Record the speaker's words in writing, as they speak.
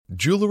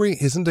Jewelry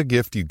isn't a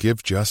gift you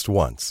give just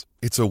once.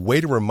 It's a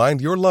way to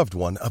remind your loved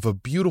one of a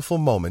beautiful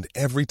moment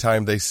every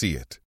time they see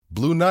it.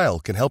 Blue Nile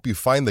can help you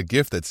find the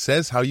gift that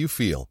says how you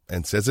feel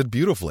and says it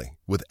beautifully,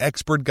 with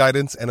expert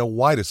guidance and a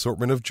wide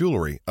assortment of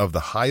jewelry of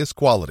the highest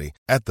quality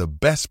at the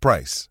best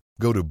price.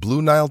 Go to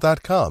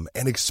BlueNile.com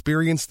and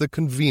experience the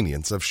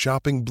convenience of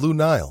shopping Blue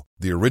Nile,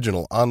 the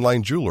original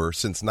online jeweler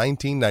since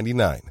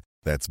 1999.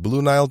 That's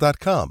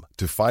BlueNile.com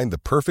to find the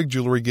perfect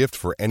jewelry gift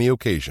for any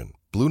occasion.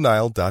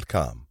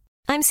 BlueNile.com.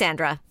 I'm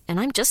Sandra, and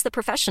I'm just the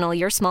professional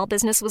your small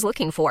business was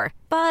looking for.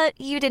 But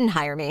you didn't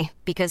hire me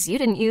because you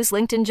didn't use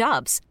LinkedIn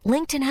Jobs.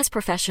 LinkedIn has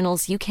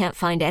professionals you can't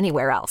find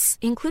anywhere else,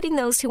 including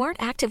those who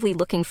aren't actively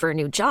looking for a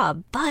new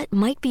job, but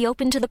might be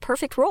open to the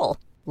perfect role,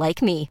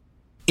 like me.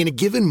 In a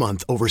given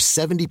month, over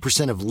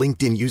 70% of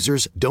LinkedIn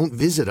users don't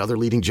visit other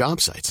leading job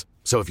sites.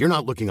 So if you're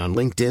not looking on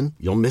LinkedIn,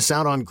 you'll miss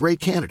out on great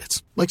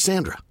candidates like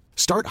Sandra.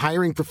 Start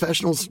hiring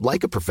professionals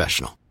like a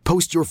professional.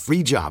 Post your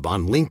free job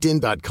on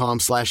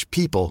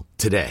linkedin.com/people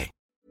today.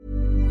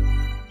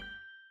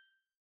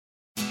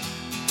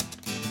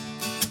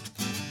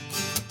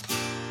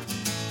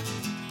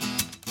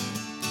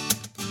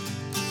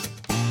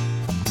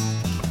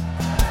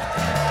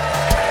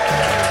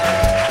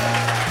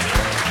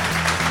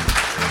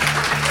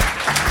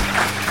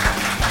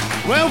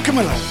 Welcome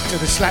along to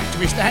the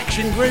Slacktivist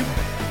Action Group.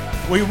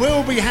 We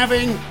will be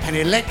having an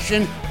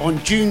election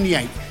on June the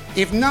 8th.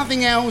 If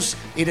nothing else,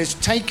 it has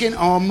taken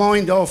our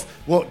mind off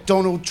what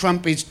Donald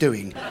Trump is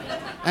doing.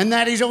 And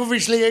that is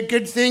obviously a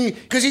good thing,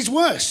 because it's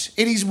worse.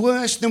 It is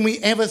worse than we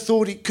ever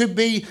thought it could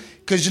be,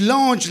 because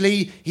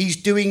largely he's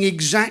doing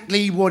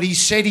exactly what he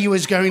said he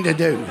was going to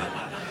do.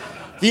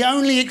 The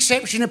only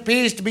exception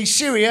appears to be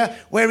Syria,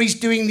 where he's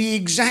doing the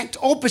exact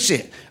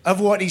opposite of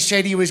what he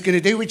said he was going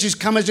to do, which has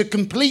come as a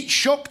complete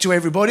shock to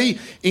everybody,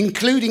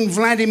 including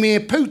Vladimir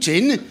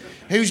Putin,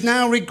 who's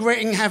now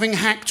regretting having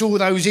hacked all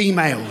those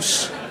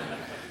emails.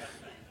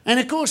 And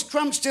of course,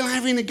 Trump's still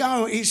having a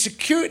go at his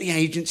security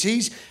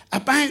agencies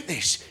about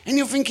this. And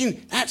you're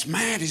thinking, that's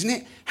mad, isn't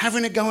it?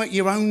 Having a go at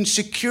your own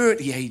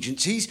security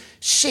agencies.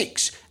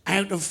 6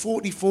 out of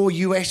 44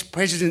 US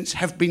presidents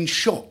have been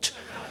shot.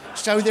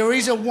 So there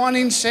is a 1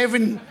 in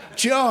 7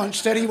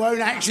 chance that he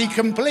won't actually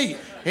complete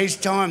his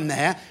time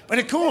there. But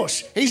of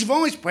course, his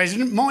vice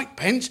president, Mike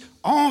Pence,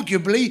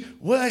 arguably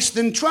worse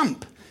than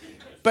Trump.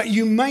 But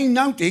you may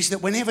notice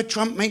that whenever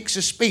Trump makes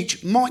a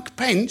speech, Mike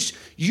Pence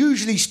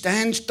usually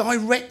stands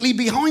directly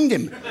behind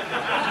him.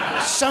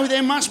 So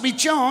there must be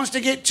chance to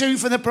get 2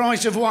 for the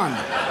price of 1.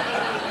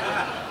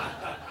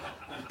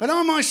 But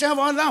I myself,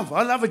 I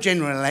love a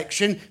general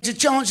election. It's a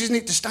chance, isn't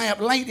it, to stay up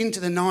late into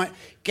the night,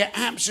 get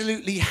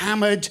absolutely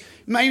hammered,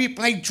 maybe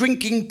play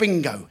drinking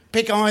bingo.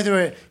 Pick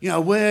either a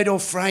word or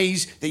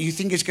phrase that you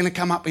think is going to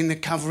come up in the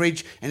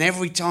coverage, and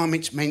every time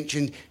it's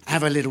mentioned,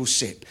 have a little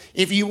sip.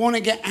 If you want to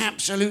get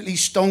absolutely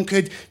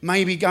stonkered,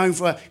 maybe go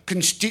for a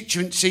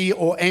constituency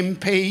or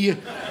MP.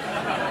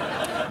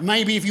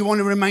 Maybe if you want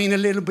to remain a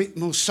little bit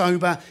more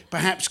sober,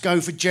 perhaps go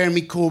for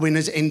Jeremy Corbyn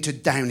has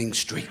entered Downing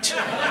Street.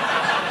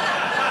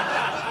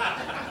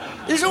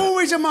 There's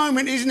always a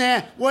moment, isn't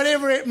there?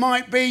 Whatever it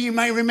might be, you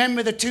may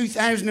remember the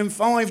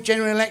 2005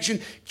 general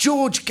election.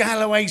 George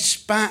Galloway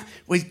spat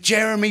with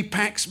Jeremy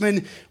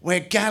Paxman,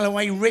 where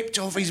Galloway ripped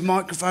off his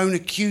microphone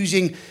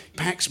accusing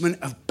Paxman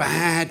of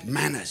bad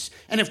manners.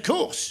 And of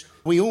course,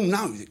 we all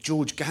know that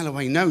George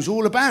Galloway knows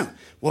all about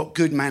what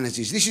good manners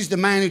is. This is the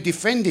man who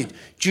defended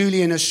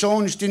Julian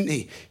Assange, didn't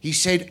he? He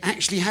said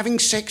actually having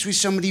sex with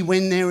somebody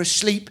when they're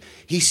asleep,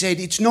 he said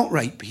it's not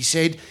rape. He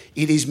said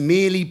it is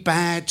merely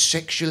bad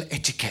sexual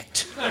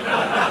etiquette.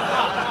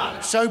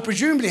 So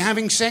presumably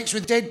having sex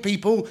with dead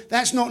people,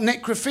 that's not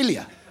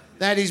necrophilia.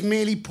 That is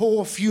merely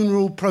poor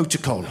funeral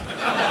protocol.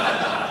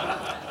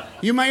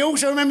 You may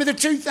also remember the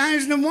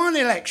 2001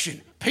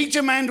 election.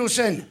 Peter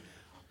Mandelson.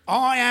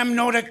 I am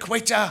not a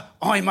quitter,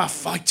 I'm a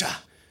fighter.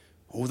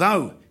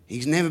 Although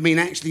he's never been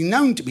actually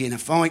known to be in a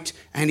fight,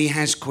 and he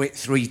has quit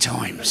 3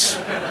 times.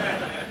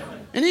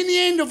 And in the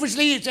end,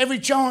 obviously, it's every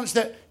chance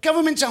that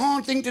government's a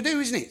hard thing to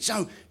do, isn't it?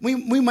 So we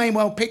may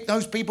well pick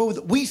those people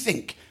that we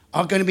think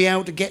are going to be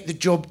able to get the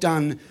job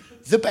done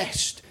the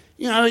best.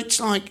 You know, it's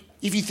like,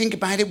 if you think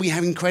about it, we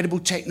have incredible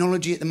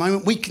technology at the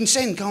moment. We can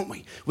send, can't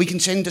we? We can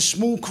send a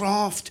small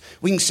craft,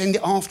 we can send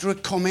it after a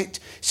comet,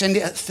 send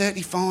it at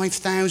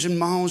 35,000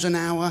 miles an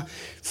hour,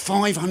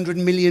 500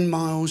 million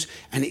miles,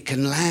 and it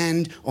can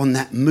land on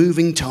that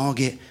moving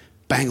target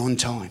bang on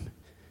time.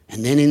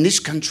 And then in this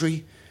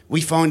country,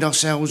 we find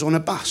ourselves on a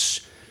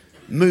bus,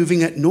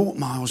 moving at 0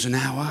 miles an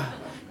hour,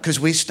 because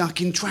we're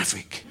stuck in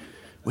traffic,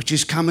 which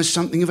has come as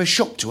something of a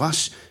shock to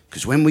us,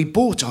 because when we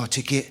bought our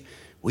ticket,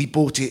 we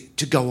bought it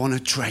to go on a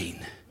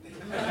train.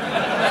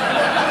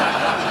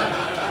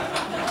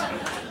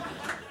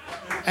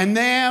 And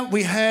there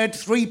we heard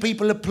 3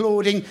 people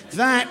applauding.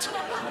 That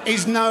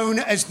is known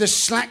as the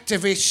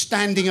Slacktivist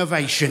standing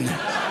ovation.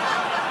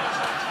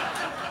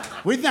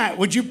 With that,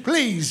 would you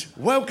please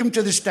welcome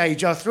to the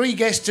stage our 3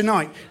 guests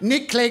tonight.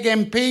 Nick Clegg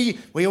MP.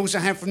 We also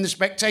have from The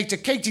Spectator,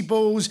 Katie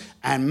Balls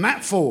and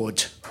Matt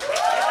Ford.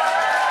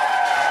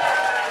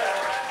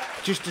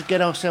 just to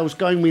get ourselves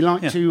going, we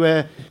like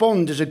to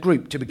bond as a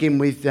group to begin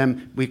with.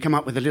 We come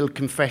up with a little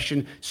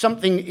confession,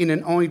 something in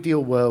an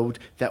ideal world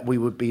that we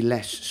would be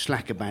less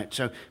slack about.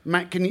 So,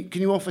 Matt, can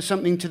you offer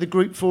something to the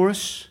group for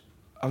us?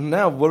 I'm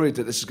now worried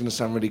that this is going to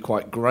sound really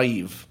quite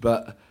grave,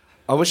 but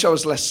I wish I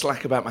was less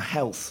slack about my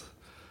health.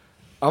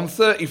 I'm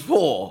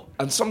 34,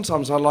 and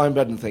sometimes I lie in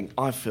bed and think,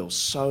 I feel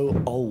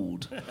so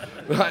old.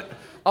 Like,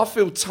 I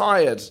feel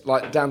tired,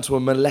 like, down to a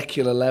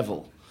molecular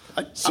level.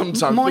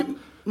 Sometimes...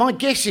 My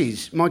guess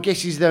is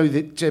though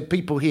that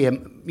people here,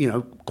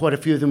 quite a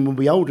few of them will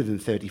be older than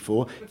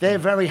 34. They're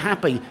very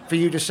happy for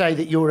you to say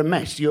that you're a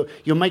mess. You're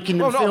making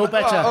them feel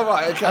better. All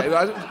right, okay.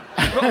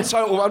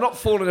 I'm not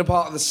falling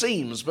apart at the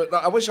seams, but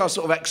I wish I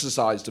sort of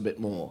exercised a bit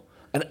more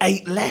and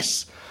ate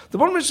less. The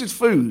problem is with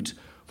food,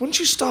 once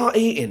you start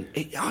eating,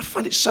 I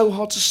find it so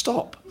hard to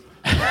stop.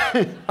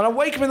 And I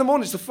wake up in the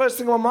morning, it's the first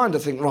thing on my mind. I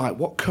think, right,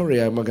 what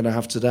curry am I going to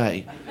have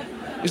today?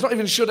 It's not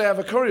even should I have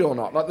a curry or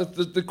not. Like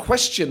the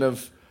question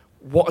of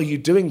what are you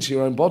doing to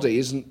your own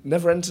body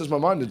never enters my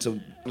mind until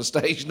the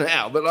stage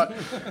now. But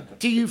like,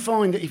 do you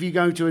find that if you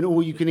go to an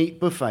all-you-can-eat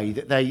buffet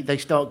that they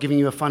start giving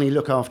you a funny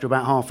look after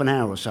about half an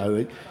hour or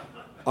so?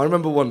 I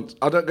remember once,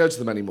 I don't go to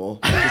them anymore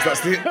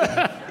because that's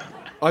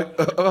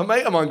a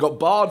mate of mine got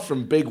barred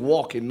from Big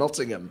Wok in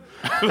Nottingham,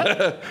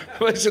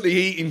 basically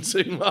eating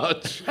too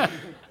much.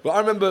 But I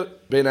remember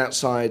being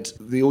outside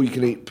the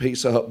all-you-can-eat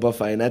Pizza Hut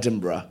buffet in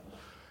Edinburgh.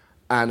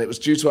 And it was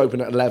due to open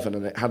at 11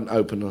 and it hadn't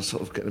opened. I was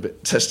sort of getting a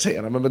bit testy.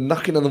 And I remember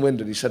knocking on the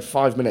window and he said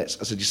 5 minutes.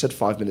 I said, you said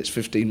 5 minutes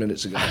 15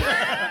 minutes ago.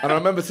 And I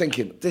remember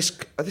thinking, this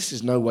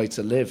is no way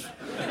to live.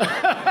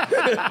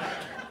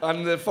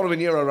 And the following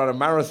year I ran a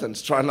marathon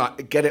to try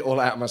and get it all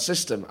out of my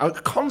system. I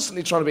was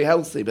constantly trying to be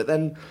healthy, but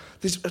then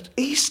this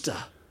Easter,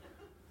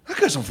 that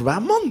goes on for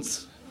about a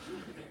month.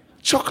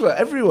 Chocolate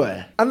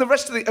everywhere. And the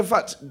rest of in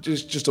fact,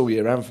 just all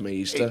year round for me,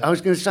 Easter. I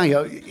was going to say,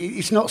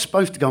 it's not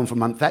supposed to go on for a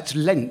month. That's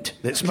Lent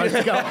that's supposed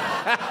to go on.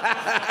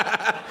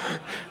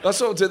 I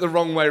sort of did it the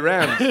wrong way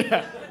round.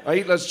 Yeah. I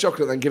eat loads of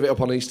chocolate, then give it up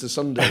on Easter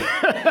Sunday.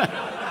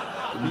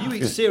 You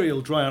eat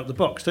cereal dry out of the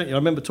box, don't you? I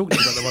remember talking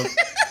to you about that one.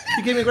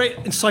 You gave me a great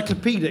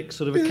encyclopedic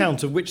sort of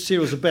account of which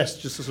cereals are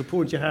best, just to sort of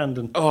pour into your hand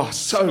and... Oh,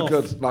 so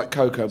good, like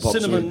Cocoa Pops.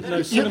 Cinnamon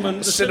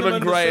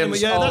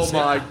grains, oh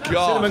my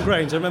God. Cinnamon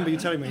grains, I remember you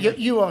telling me.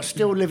 You are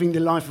still living the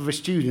life of a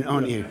student,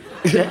 aren't you?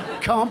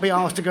 Can't be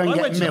asked to go and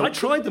get milk. I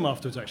tried them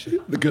afterwards, actually.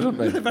 They're good, aren't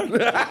they?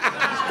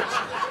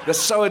 They're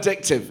so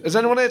addictive. Has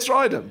anyone here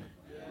tried them?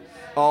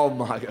 Oh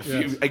my, a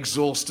few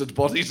exhausted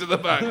bodies at the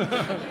back.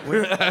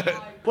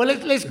 Well,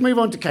 let's move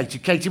on to Katie.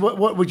 Katie,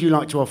 what would you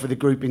like to offer the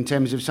group in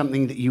terms of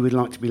something that you would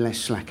like to be less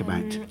slack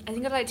about? I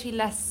think I'd like to be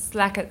less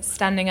slack at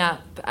standing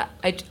up.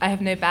 I have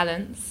no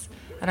balance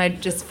and I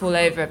just fall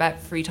over about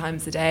 3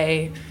 times a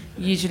day.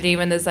 Usually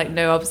when there's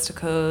no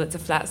obstacle, it's a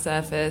flat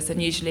surface,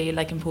 and usually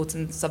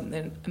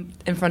something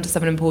in front of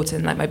someone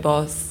important like my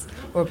boss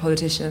or a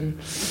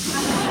politician.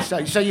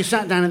 So you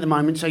sat down at the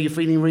moment, so you're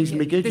feeling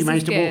reasonably good? You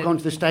managed to walk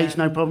onto the stage,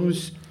 no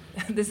problems?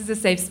 This is a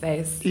safe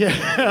space.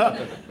 Yeah,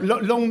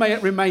 long may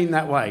it remain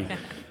that way.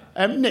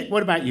 Nick,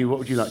 what about you? What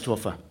would you like to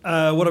offer?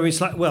 What I mean,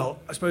 well,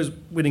 I suppose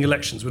winning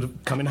elections would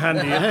have come in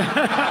handy.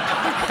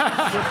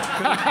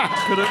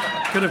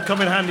 could have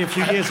come in handy a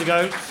few years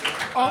ago.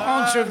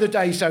 Answer of the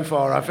day so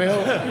far, I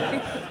feel.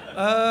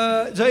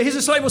 So here's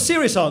a slightly more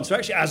serious answer,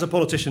 actually, as a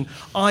politician.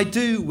 I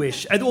do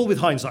wish, and all with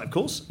hindsight, of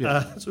course,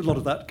 there's a lot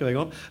of that going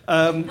on,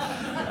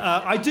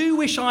 I do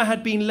wish I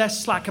had been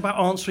less slack about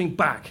answering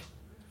back.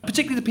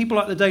 Particularly the people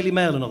like the Daily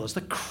Mail and others, the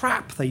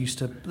crap they used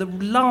to, the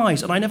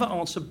lies, and I never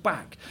answered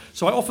back.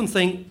 So I often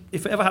think,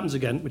 if it ever happens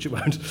again, which it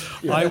won't,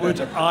 I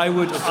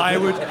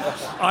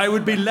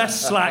would be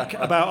less slack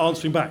about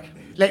answering back.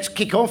 Let's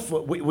kick off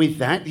with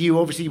that. You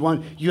obviously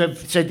won. You have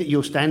said that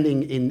you're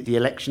standing in the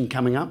election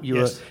coming up.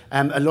 Yes.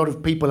 A lot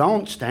of people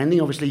aren't standing.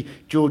 Obviously,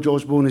 George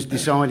Osborne has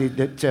decided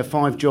that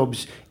 5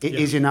 jobs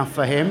is enough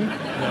for him.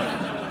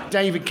 Yeah.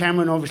 David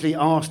Cameron obviously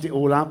asked it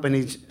all up and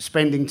is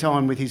spending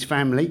time with his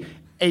family.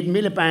 Ed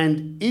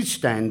Miliband is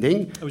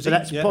standing, but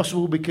that's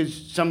possible because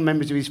some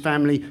members of his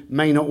family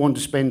may not want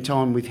to spend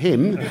time with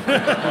him.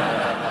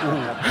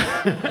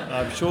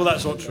 I'm sure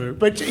that's not true.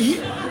 But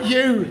you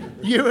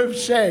have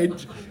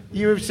said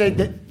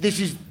that this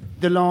is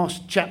the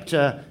last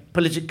chapter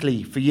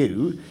politically for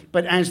you,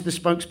 but as the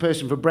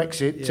spokesperson for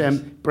Brexit,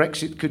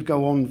 Brexit could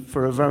go on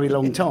for a very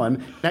long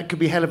time. That could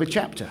be a hell of a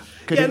chapter.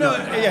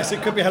 Yes,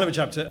 it could be a hell of a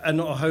chapter and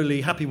not a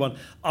wholly happy one.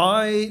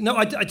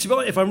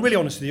 If I'm really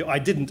honest with you, I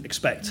didn't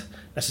expect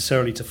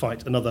necessarily to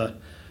fight another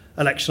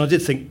election. I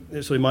did think,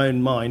 sort of in my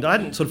own mind, I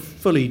hadn't sort of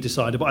fully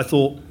decided, but I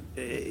thought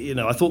the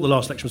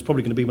last election was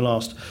probably going to be my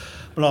last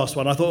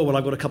one. I thought, well,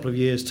 I've got a couple of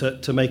years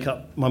to make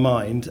up my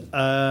mind.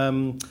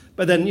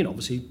 But then,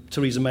 obviously,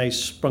 Theresa May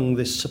sprung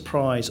this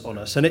surprise on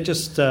us, and it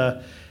just,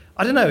 I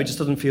don't know, it just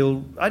doesn't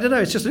feel,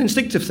 it's just an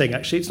instinctive thing,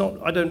 actually. It's not,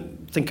 I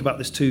don't think about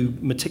this too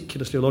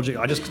meticulously or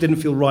logically. I just didn't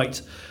feel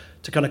right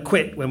to kind of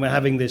quit when we're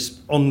having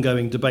this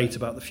ongoing debate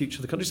about the future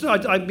of the country. So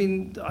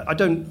I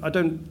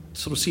don't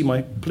sort of see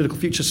my political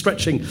future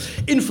stretching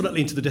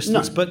infinitely into the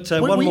distance. No. But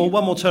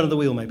one more turn of the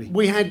wheel, maybe.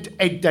 We had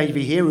Ed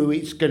Davey here, who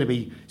is going to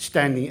be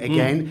standing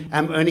again,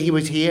 and he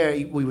was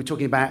here. We were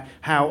talking about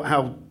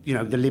how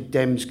the Lib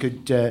Dems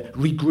could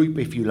regroup,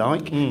 if you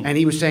like, and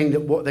he was saying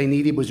that what they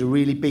needed was a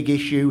really big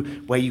issue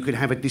where you could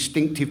have a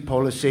distinctive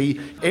policy.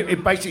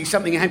 It basically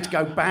something had to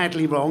go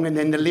badly wrong, and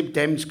then the Lib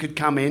Dems could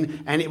come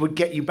in, and it would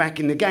get you back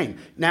in the game.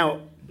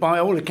 Now, by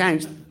all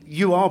accounts,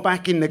 you are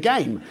back in the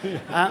game.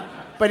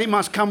 But it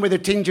must come with a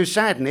tinge of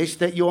sadness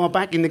that you are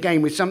back in the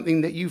game with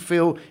something that you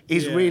feel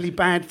is really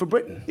bad for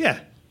Britain. Yeah.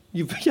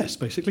 Yes,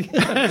 basically.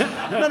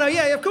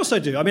 No, of course I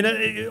do. I mean,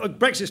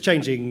 Brexit's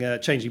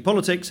changing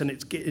politics, and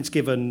it's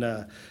given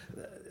the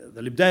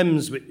Lib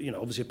Dems,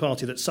 obviously a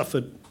party that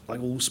suffered,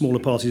 like all smaller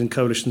parties and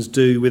coalitions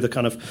do, with a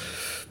kind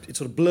of, it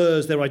sort of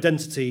blurs their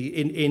identity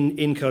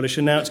in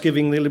coalition. Now it's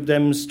giving the Lib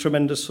Dems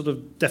tremendous sort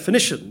of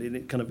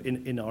definition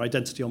in our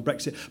identity on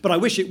Brexit. But I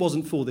wish it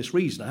wasn't for this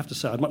reason. I have to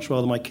say, I'd much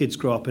rather my kids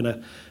grow up in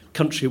a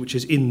country which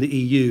is in the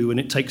EU and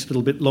it takes a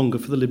little bit longer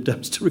for the Lib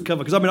Dems to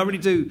recover. Because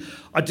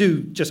I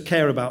do just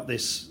care about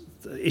this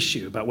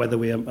issue, about whether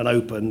we're an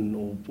open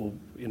or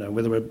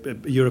whether we're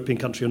a European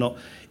country or not,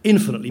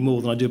 infinitely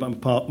more than I do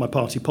about my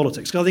party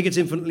politics. Because I think it's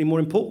infinitely more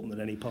important than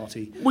any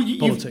party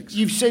politics.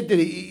 You've said that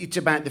it's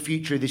about the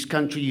future of this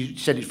country. You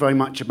said it's very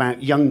much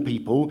about young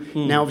people.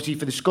 Now, obviously,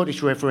 for the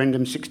Scottish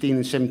referendum, 16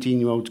 and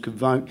 17-year-olds could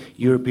vote.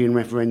 European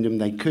referendum,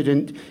 they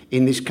couldn't.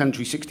 In this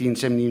country, 16 and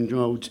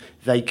 17-year-olds,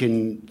 they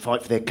can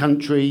fight for their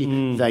country,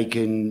 they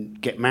can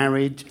get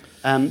married.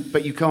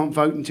 But you can't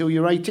vote until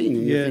you're 18.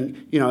 And you think,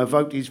 a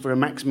vote is for a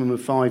maximum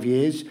of 5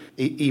 years,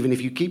 even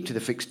if you keep to the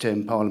Fixed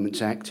Term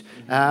Parliaments Act.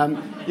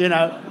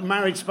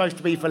 Marriage's supposed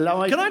to be for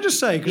life. Can I just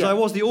say, because I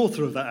was the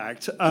author of that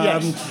act,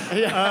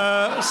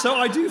 so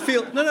I do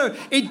feel... No,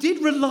 it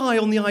did rely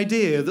on the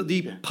idea that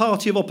the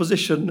party of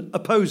opposition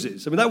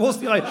opposes. I mean, that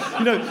was the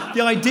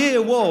idea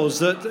was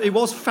that it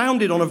was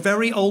founded on a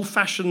very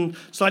old-fashioned,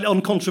 slightly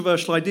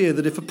uncontroversial idea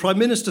that if a Prime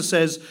Minister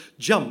says,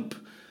 jump,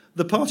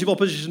 the party of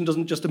opposition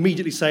doesn't just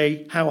immediately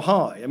say how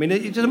high. I mean,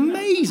 it's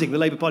amazing the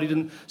Labour Party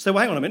didn't say,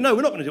 well, hang on a minute, no,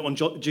 we're not going to do it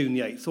on June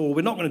the 8th, or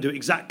we're not going to do it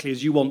exactly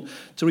as you want,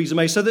 Theresa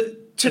May. So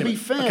that, to be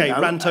fair,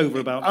 rant over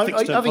about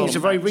fixed term. I think it's a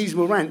very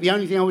reasonable rant. The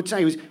only thing I would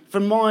say was,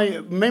 from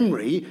my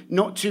memory,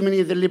 not too many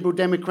of the Liberal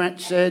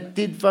Democrats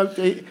did vote.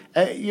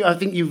 I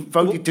think you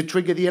voted to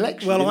trigger the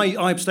election. Well,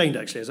 I abstained,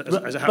 actually, as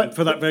it happened,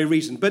 for that very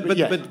reason.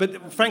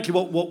 But frankly,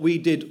 what we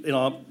did in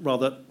our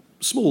rather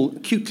small,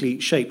 cutely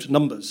shaped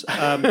numbers,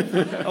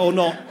 or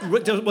not,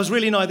 was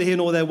really neither here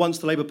nor there once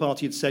the Labour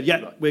Party had said,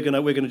 we're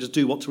going to just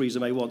do what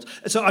Theresa May wants.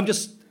 So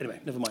anyway,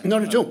 never mind.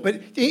 Not at all.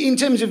 But in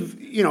terms of,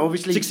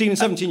 obviously... 16 and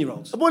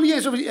 17-year-olds. Well,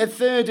 yes, obviously a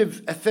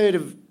third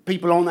of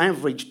people on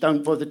average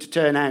don't bother to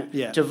turn out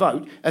to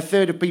vote. A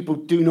third of people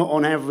do not,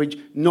 on average,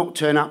 not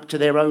turn up to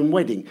their own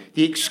wedding.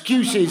 The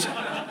excuses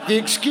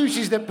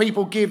that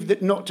people give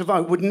that not to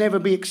vote would never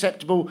be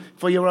acceptable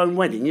for your own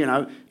wedding.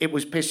 It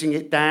was pissing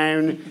it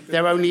down.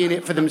 They're only in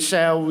it for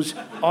themselves.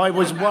 I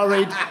was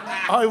worried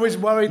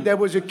there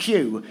was a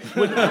queue.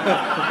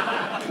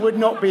 Would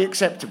not be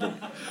acceptable.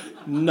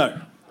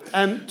 No.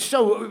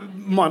 So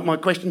my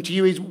question to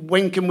you is,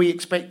 when can we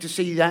expect to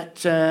see that...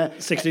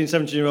 16,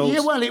 17-year-olds? Yeah,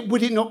 well,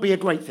 would it not be a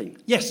great thing?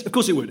 Yes, of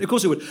course it would. Of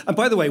course it would. And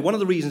by the way, one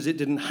of the reasons it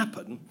didn't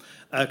happen,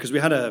 because we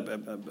had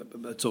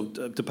a sort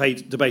of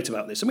debate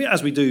about this,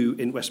 as we do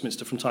in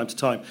Westminster from time to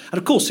time, and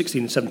of course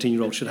 16 and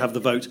 17-year-olds should have the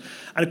vote.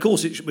 And of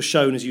course it was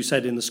shown, as you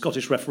said, in the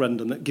Scottish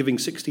referendum, that giving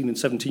 16 and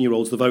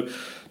 17-year-olds the vote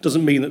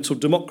doesn't mean that sort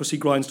of democracy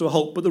grinds to a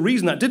halt. But the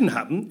reason that didn't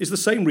happen is the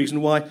same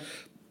reason why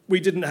we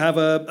didn't have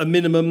a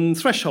minimum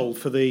threshold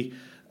for the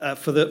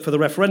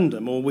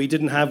referendum, or we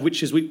didn't have,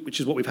 which is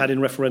what we've had in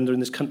referenda in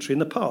this country in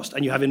the past,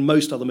 and you have in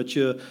most other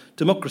mature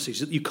democracies,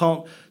 that you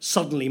can't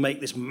suddenly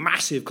make this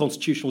massive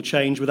constitutional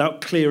change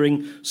without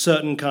clearing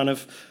certain kind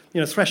of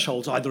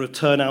thresholds, either of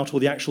turnout or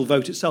the actual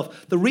vote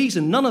itself. The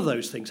reason none of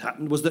those things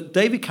happened was that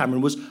David Cameron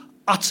was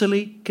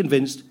utterly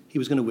convinced he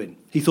was going to win.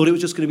 He thought it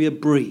was just going to be a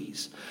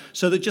breeze.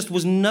 So there just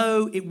was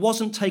it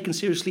wasn't taken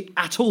seriously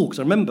at all. Because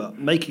I remember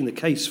making the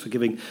case for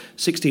giving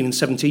 16 and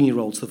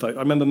 17-year-olds the vote. I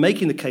remember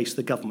making the case to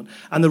the government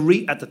and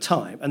at the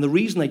time, and the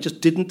reason they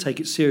just didn't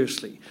take it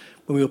seriously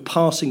when we were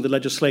passing the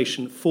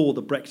legislation for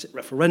the Brexit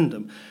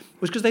referendum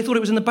was because they thought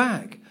it was in the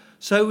bag.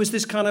 So it was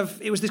this kind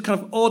of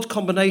odd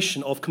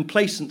combination of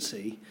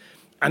complacency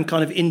and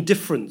kind of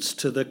indifference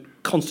to the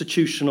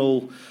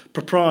constitutional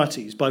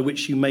proprieties by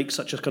which you make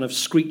such a kind of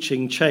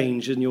screeching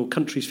change in your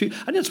country's future.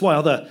 And that's why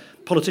other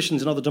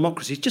politicians in other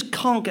democracies just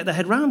can't get their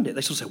head around it.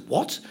 They sort of say,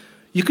 what?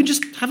 You can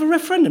just have a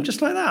referendum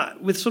just like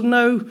that, with sort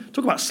of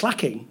talk about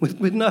slacking, with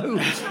no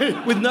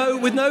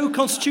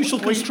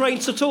constitutional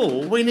constraints at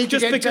all. We need to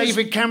get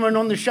David Cameron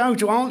on the show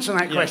to answer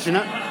that question.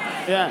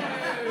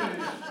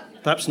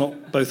 Perhaps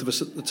not both of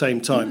us at the same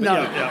time.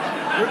 No.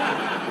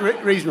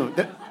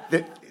 Reasonable.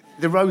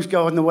 The Rose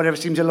Garden or whatever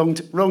seems a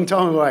long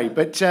time away.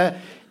 But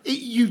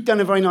you've done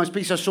a very nice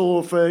piece I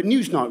saw for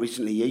Newsnight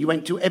recently. You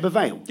went to Ebbw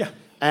Vale. Yeah.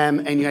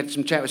 and you had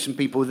some chat with some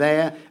people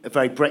there, a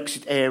very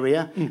Brexit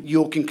area.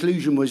 Your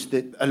conclusion was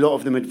that a lot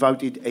of them had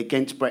voted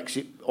against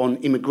Brexit on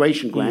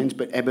immigration grounds,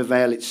 but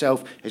Ebbw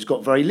itself has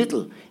got very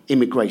little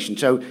immigration.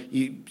 So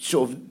you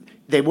sort of,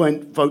 they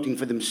weren't voting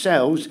for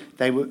themselves.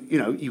 They were, you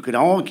know, you could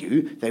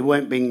argue they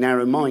weren't being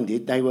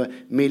narrow-minded. They were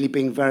merely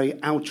being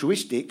very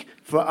altruistic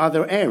for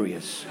other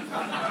areas.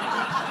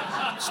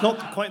 It's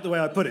not quite the way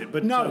I put it,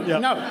 but... No.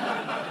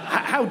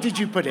 How did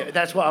you put it?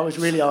 That's what I was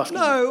really asking.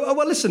 No,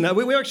 well, listen,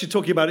 we were actually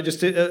talking about it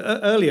just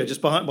earlier,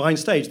 just behind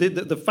stage.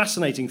 The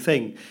fascinating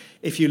thing,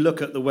 if you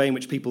look at the way in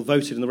which people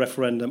voted in the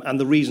referendum and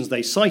the reasons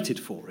they cited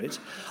for it,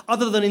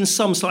 other than in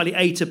some slightly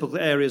atypical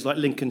areas like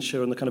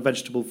Lincolnshire and the kind of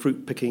vegetable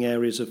fruit-picking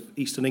areas of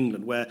eastern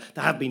England, where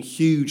there have been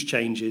huge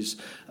changes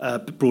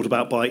brought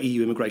about by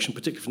EU immigration,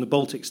 particularly from the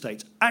Baltic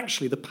states,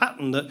 actually the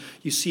pattern that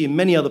you see in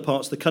many other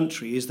parts of the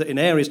country is that in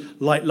areas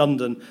like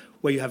London,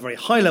 where you have very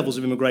high levels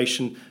of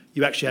immigration,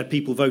 you actually had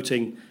people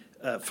voting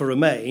for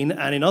Remain,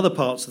 and in other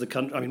parts of the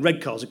country, I mean,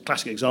 Redcar is a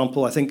classic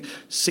example. I think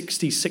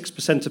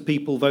 66% of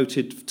people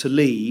voted to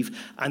leave,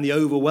 and the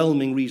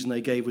overwhelming reason they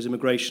gave was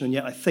immigration. And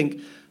yet, I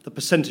think the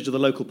percentage of the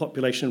local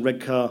population in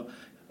Redcar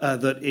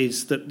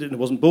that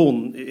wasn't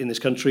born in this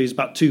country is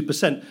about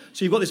 2%.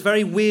 So you've got this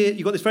very weird.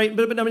 You've got this very.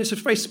 But I mean, it's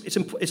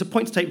a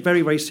point to take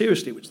very, very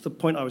seriously, which is the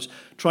point I was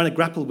trying to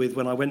grapple with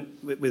when I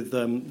went with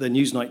the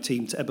Newsnight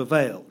team to Ebbw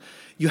Vale.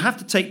 You have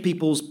to take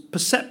people's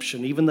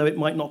perception, even though it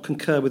might not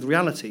concur with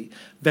reality,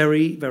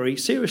 very, very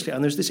seriously.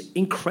 And there's this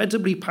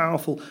incredibly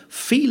powerful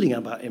feeling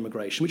about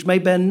immigration, which may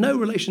bear no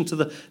relation to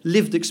the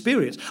lived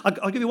experience.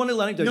 I'll give you one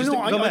little anecdote.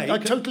 I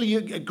totally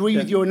agree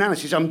with your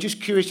analysis. I'm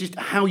just curious as to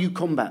how you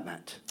combat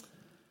that.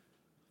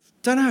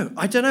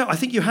 I don't know. I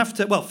think you have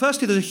to... Well,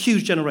 firstly, there's a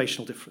huge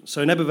generational difference.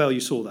 So in Ebbw Vale, you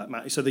saw that,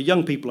 Matt. So the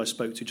young people I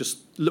spoke to just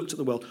looked at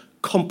the world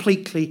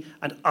completely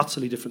and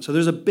utterly different. So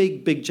there's a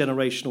big, big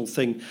generational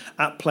thing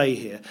at play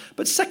here.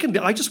 But secondly,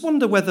 I just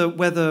wonder whether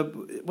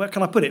where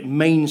can I put it,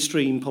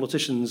 mainstream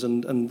politicians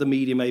and the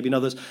media maybe and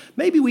others,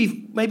 maybe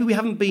we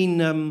haven't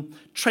been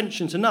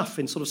trenchant enough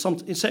in sort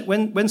of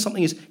when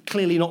something is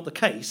clearly not the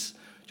case,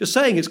 just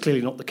saying it's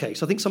clearly not the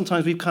case. I think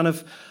sometimes we've kind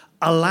of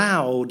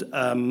allowed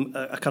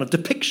a kind of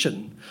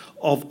depiction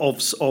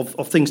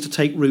of things to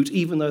take root,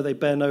 even though they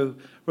bear no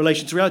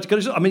relation to reality.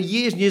 Because, I mean,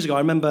 years and years ago, I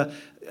remember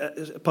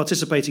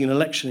participating in an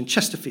election in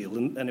Chesterfield,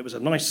 and it was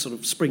a nice sort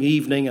of spring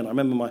evening, and I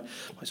remember my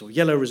sort of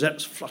yellow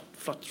rosettes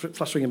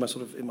fluttering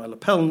in my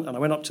lapel, and I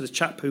went up to this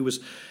chap who was,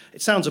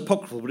 it sounds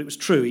apocryphal, but it was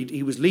true.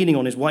 He was leaning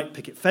on his white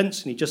picket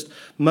fence, and he just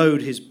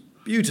mowed his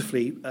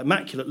beautifully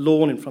immaculate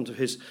lawn in front of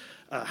his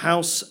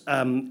house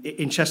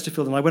in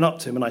Chesterfield, and I went up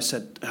to him and I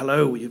said,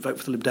 hello, will you vote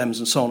for the Lib Dems,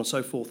 and so on and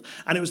so forth.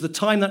 And it was the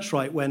time, that's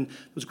right, when there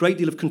was a great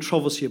deal of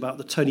controversy about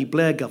the Tony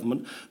Blair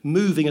government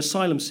moving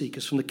asylum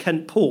seekers from the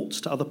Kent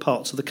ports to other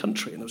parts of the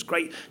country. And there was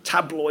great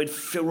tabloid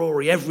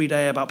furore every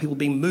day about people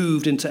being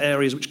moved into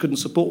areas which couldn't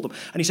support them.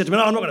 And he said to me,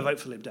 no, I'm not going to vote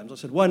for the Lib Dems. I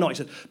said, why not? He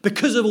said,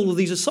 because of all of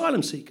these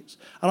asylum seekers.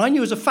 And I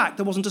knew as a fact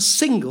there wasn't a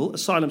single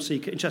asylum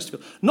seeker in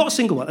Chesterfield, not a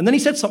single one. And then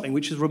he said something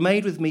which has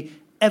remained with me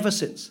ever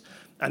since.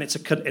 And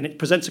it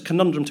presents a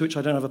conundrum to which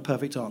I don't have a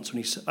perfect answer.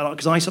 And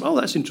because I said, oh,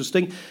 that's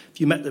interesting.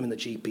 If you met them in the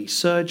GP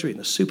surgery, in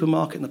the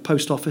supermarket, in the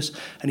post office.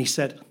 And he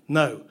said,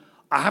 no,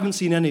 I haven't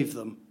seen any of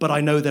them, but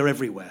I know they're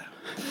everywhere.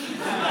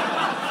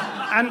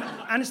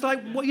 and it's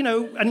like, well, you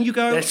know, and you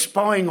go... They're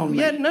spying on me.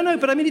 Yeah, no,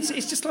 but I mean, it's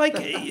just like,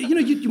 you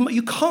know,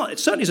 you can't,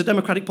 certainly as a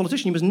democratic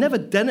politician, you must never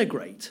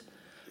denigrate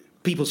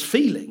people's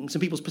feelings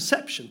and people's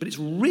perception, but it's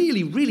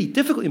really, really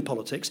difficult in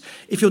politics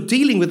if you're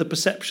dealing with a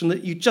perception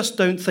that you just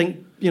don't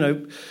think, you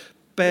know,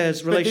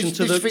 bears relation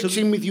to the... This fits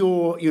in with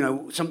your, you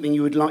know, something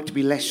you would like to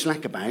be less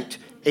slack about,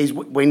 is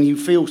when you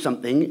feel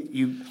something,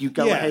 you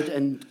go ahead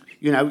and,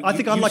 you know,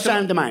 you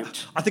sound them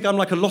out. I think I'm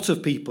like a lot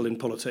of people in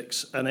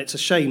politics, and it's a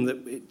shame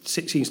that it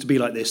seems to be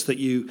like this, that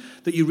you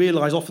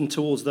realise often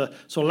towards the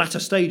sort of latter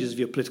stages of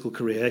your political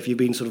career, if you've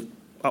been sort of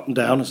up and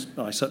down, as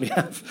I certainly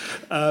have,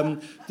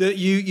 that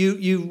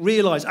you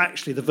realise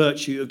actually the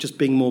virtue of just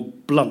being more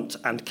blunt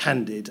and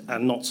candid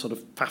and not sort of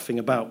faffing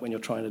about when you're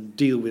trying to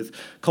deal with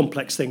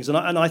complex things. And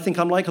I think,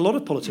 unlike a lot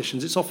of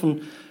politicians,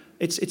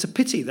 it's a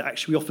pity that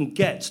actually we often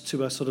get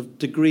to a sort of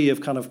degree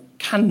of kind of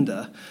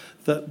candour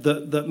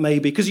that may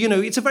be, because, you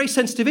know, it's a very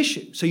sensitive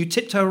issue, so you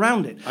tiptoe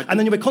around it, and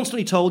then you're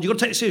constantly told you've got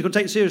to take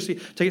it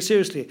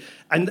seriously,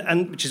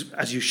 and which is,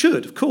 as you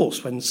should, of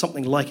course, when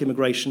something like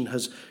immigration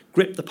has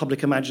gripped the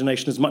public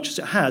imagination as much as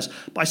it has.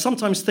 But I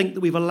sometimes think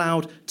that we've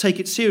allowed take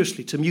it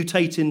seriously to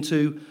mutate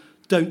into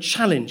don't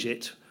challenge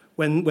it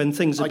when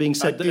things are being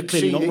said that are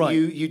clearly not right.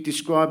 You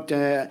described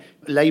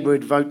Labour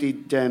had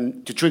voted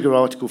to trigger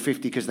Article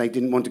 50 because they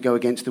didn't want to go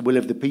against the will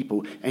of the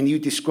people, and you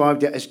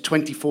described it as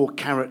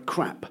 24-carat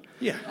crap.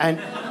 Yeah. And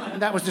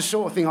that was the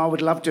sort of thing I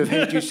would love to have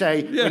heard you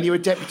say when you were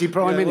Deputy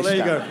Prime Minister.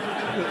 Well,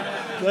 there you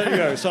go. There you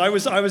go. So I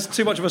was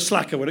too much of a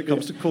slacker when it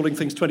comes to calling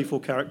things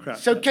 24-carat crap.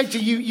 So, Katie,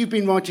 you've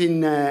been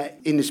writing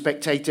in The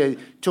Spectator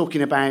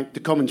talking about the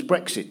Commons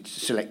Brexit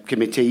Select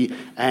Committee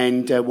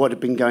and what had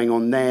been going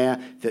on there,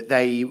 that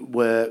they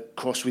were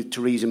cross with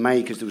Theresa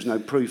May because there was no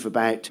proof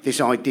about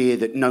this idea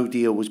that no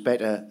deal was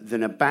better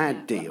than a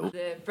bad deal.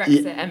 The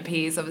Brexit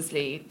MPs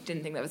obviously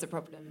didn't think that was a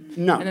problem.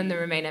 No. And then the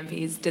Remain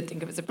MPs did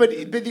think it was a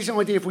problem. But this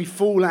idea, if we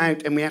fall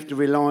out and we have to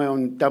rely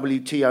on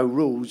WTO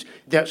rules,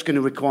 that's going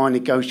to require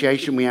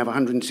negotiation. We have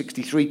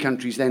 163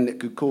 countries then that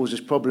could cause us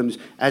problems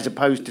as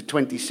opposed to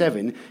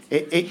 27.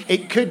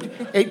 It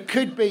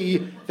could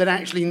be that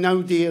actually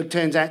no deal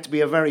turns out to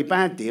be a very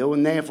bad deal,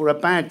 and therefore a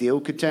bad deal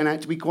could turn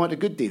out to be quite a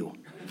good deal.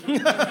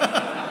 But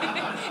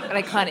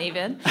I can't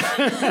even.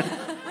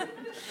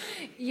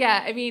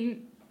 Yeah, I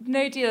mean,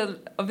 no deal,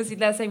 obviously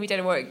they're saying we don't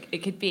know what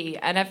it could be,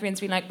 and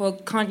everyone's been like, well,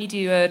 can't you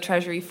do a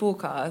Treasury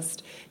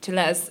forecast to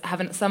let us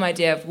have some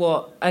idea of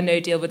what a no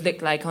deal would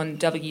look like on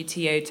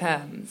WTO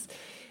terms?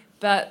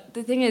 But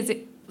the thing is,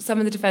 some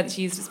of the defence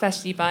used,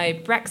 especially by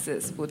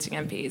Brexit supporting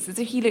MPs, is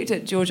if you looked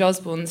at George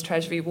Osborne's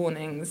Treasury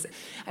warnings,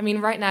 I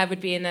mean, right now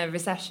would be in a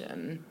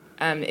recession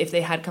if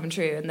they had come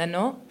true, and they're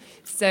not.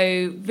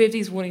 So with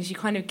these warnings, you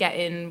kind of get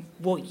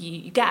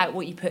out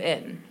what you put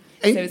in.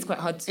 So it's quite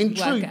hard to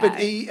work but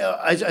out.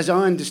 as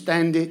I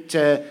understand it,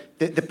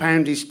 the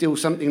pound is still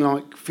something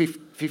like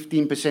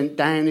 15%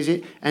 down, is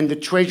it? And the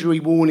Treasury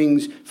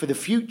warnings for the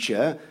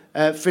future,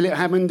 Philip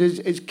Hammond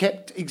has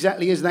kept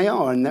exactly as they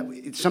are, and that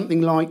it's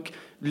something like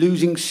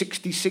losing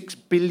 66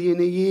 billion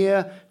a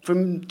year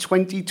from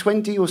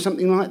 2020 or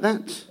something like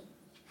that.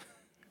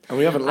 And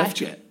we haven't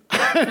left yet.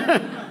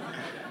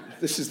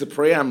 This is the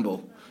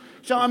preamble.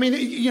 So, I mean,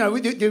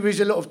 there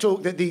is a lot of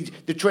talk that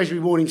the Treasury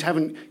warnings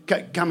haven't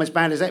come as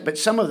bad as that, but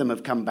some of them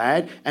have come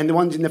bad, and the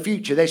ones in the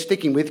future they're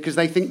sticking with because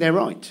they think they're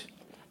right.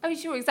 Oh,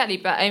 sure, exactly.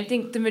 But I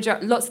think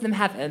lots of them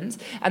haven't.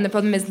 And the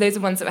problem is those are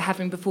ones that were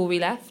happening before we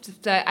left.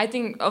 So I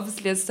think,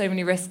 obviously, there's so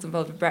many risks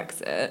involved with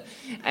Brexit.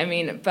 I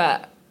mean,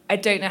 but I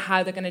don't know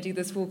how they're going to do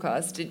this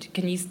forecast.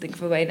 Can you think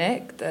of a way,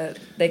 Nick, that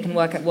they can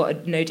work out what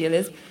a no deal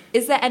is?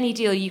 Is there any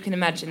deal you can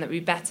imagine that would be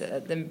better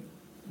than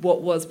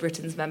what was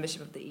Britain's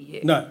membership of the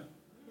EU? No.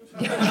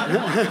 No,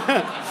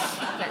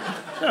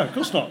 of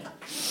course not.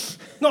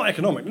 Not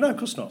economic. No, of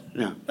course not.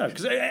 No,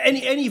 because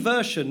any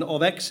version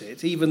of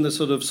exit, even the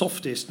sort of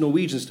softest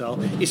Norwegian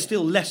style, is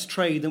still less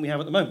trade than we have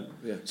at the moment.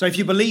 Yeah. So if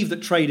you believe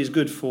that trade is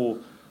good for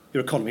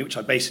your economy, which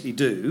I basically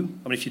do,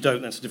 I mean, if you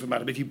don't, that's a different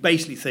matter. But if you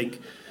basically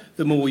think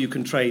the more you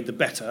can trade, the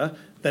better,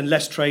 then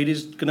less trade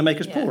is going to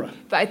make us poorer.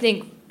 But I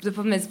think the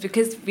problem is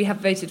because we have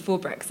voted for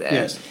Brexit,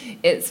 yes,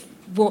 it's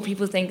what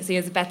people see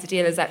as a better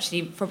deal is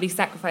actually probably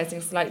sacrificing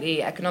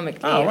slightly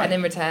economically, and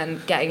in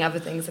return getting other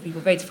things that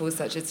people voted for,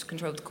 such as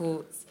control of the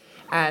courts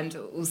and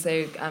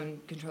also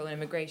control of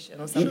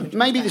immigration or something.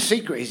 Maybe the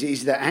secret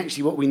is that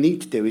actually what we need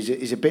to do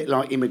is a bit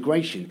like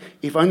immigration.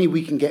 If only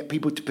we can get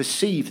people to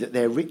perceive that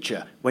they're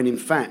richer, when in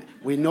fact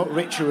we're not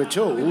richer at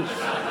all,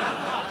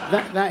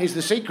 that is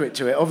the secret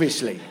to it,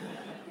 obviously.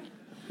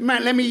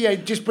 Matt, let me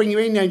just bring you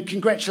in.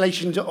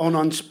 Congratulations on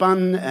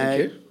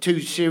Unspun.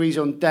 2 series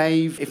on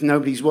Dave. If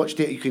nobody's watched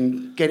it, you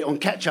can get it on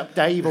Catch Up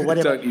Dave or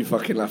whatever. Don't you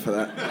fucking laugh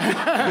at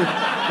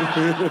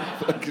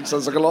that. It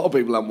sounds like a lot of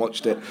people haven't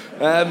watched it.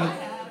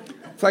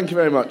 Thank you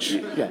very much.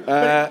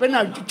 Yeah. But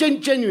no,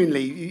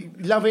 genuinely,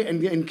 love it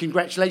and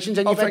congratulations.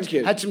 And thank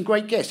you. Had some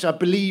great guests. I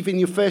believe in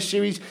your first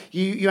series,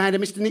 you had a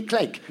Mr. Nick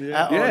Clegg.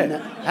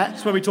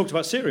 That's where we talked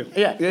about cereal.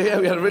 Yeah,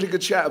 we had a really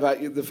good chat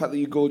about the fact that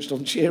you gorged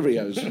on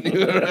Cheerios when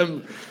you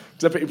were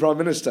Deputy Prime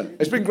Minister.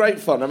 It's been great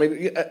fun. I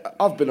mean,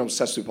 I've been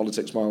obsessed with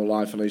politics my whole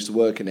life, and I used to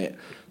work in it.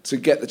 To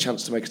get the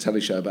chance to make a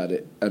telly show about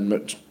it and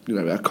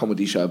a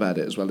comedy show about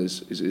it as well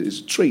is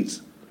a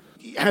treat.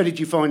 How did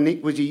you find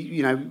Nick? Was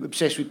he,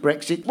 obsessed with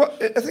Brexit? Well,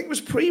 I think it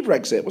was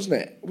pre-Brexit, wasn't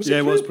it?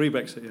 It was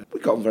pre-Brexit, yeah. We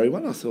got on very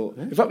well, I thought.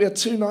 Yeah. In fact, we had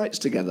 2 nights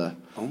together.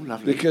 Oh,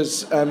 lovely.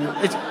 Because...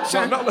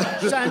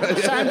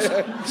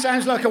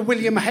 sounds like a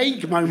William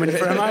Hague moment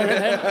for a moment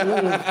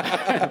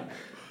there.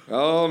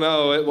 Oh,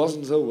 no, it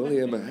wasn't a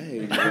William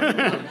Hague.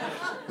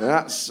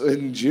 That's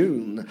in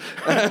June.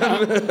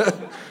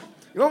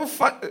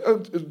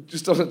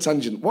 Just on a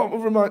tangent, what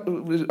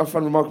I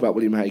find remarkable about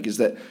William Hague is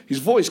that his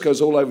voice goes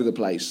all over the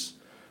place,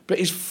 but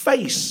his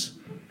face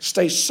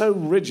stays so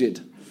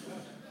rigid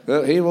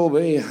that he will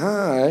be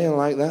high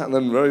like that and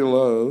then very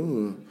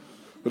low,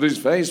 but his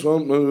face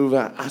won't move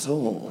at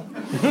all.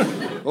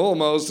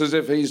 Almost as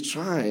if he's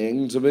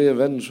trying to be a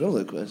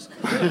ventriloquist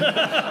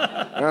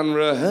and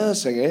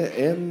rehearsing it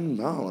in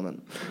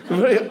Parliament. A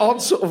very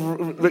odd sort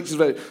of Richard's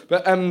very.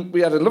 But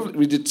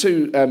we did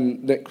 2.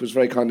 Nick was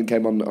very kind and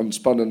came on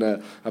Spun and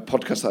a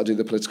podcast that I do,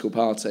 The Political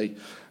Party,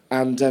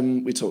 and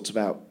we talked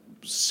about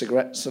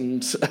cigarettes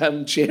and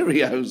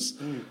Cheerios.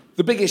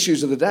 The big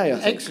issues of the day, I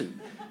think. Excellent.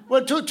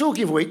 Well,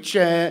 talking of which,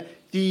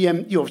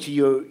 You obviously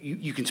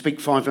you can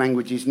speak 5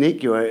 languages,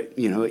 Nick. You're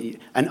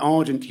an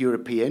ardent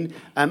European.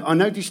 I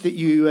noticed that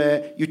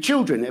your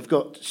children have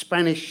got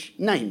Spanish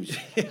names: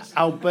 yes.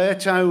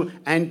 Alberto,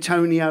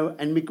 Antonio,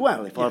 and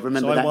Miguel. If I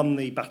remember so that. I won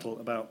the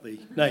battle about the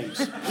names.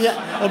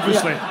 Yeah,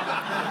 obviously.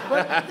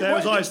 There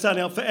was I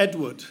standing up for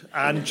Edward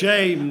and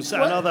James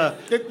and other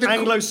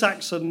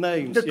Anglo-Saxon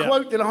names. The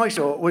quote that I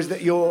saw was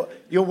that your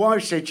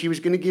wife said she was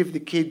going to give the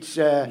kids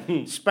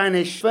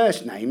Spanish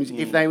first names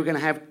if they were going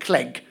to have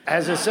Clegg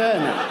as a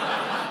surname.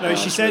 No,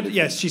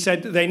 she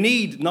said they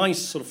need nice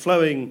sort of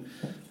flowing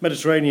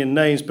Mediterranean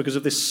names because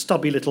of this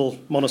stubby little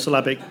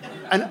monosyllabic.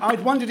 And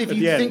I'd wondered if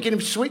you're thinking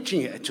of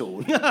switching it at all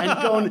and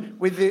gone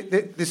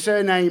with the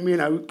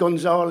surname,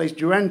 Gonzalez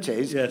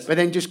Durantes, yes. But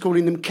then just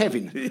calling them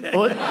Kevin.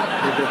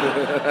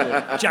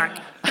 Yeah.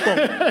 Jack.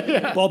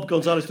 Bob. Bob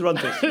Gonzalez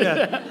Durantes.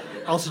 Yeah.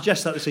 I'll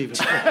suggest that this evening.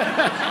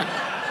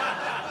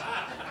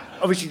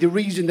 Obviously, the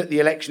reason that the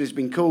election has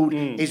been called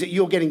is that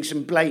you're getting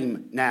some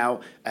blame now,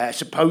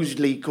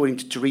 supposedly, according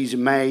to Theresa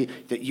May,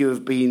 that you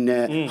have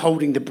been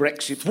holding the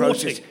Brexit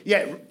process.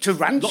 Yeah, to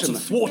ransom. Lots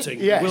of thwarting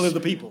the will of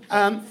the people.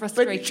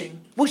 Frustrating.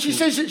 She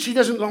says that she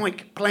doesn't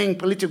like playing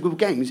political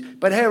games,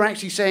 but her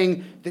actually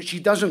saying that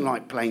she doesn't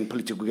like playing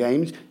political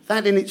games,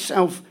 that in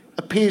itself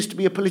appears to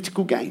be a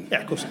political game.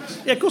 Yeah, of course it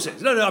is. Yeah, of course it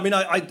is. No, I mean,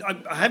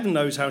 I heaven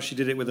knows how she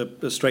did it with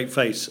a straight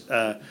face.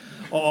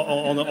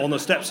 On the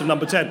steps of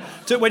Number 10.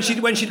 So when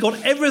she'd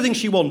got everything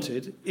she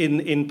wanted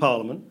in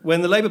Parliament,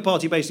 when the Labour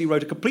Party basically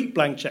wrote a complete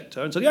blank cheque to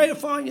her and said, yeah, you're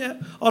fine,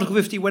 yeah, Article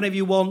 50, whenever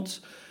you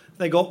want,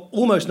 they got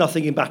almost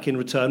nothing back in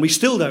return. We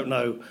still don't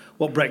know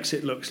what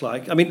Brexit looks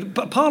like. I mean,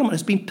 Parliament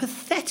has been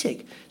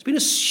pathetic. It's been a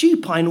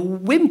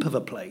supine wimp of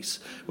a place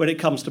when it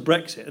comes to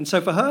Brexit. And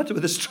so for her to,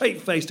 with a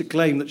straight face, to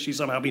claim that she's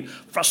somehow been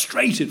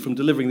frustrated from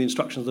delivering the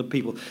instructions of the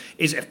people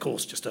is, of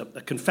course, just a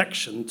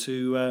confection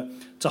to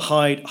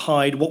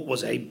hide what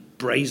was a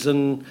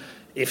brazen,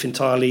 if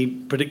entirely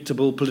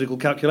predictable, political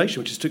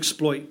calculation, which is to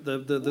exploit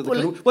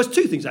it's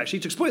 2 things, actually.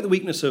 To exploit the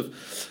weakness of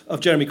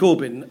Jeremy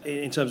Corbyn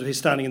in terms of his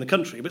standing in the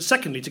country, but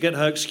secondly, to get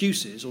her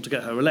excuses, or to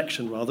get her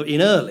election, rather,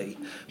 in early,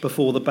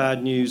 before the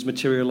bad news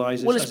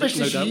materialises. Well,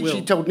 especially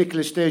she told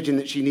Nicola Sturgeon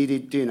that she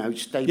needed,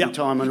 stable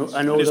time and all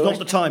that. It's not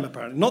the time,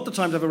 apparently. Not the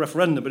time to have a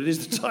referendum, but it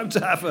is the time to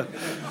have a...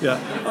 Yeah.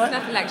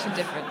 Enough election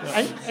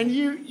difference. And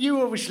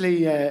you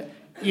obviously...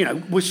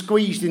 were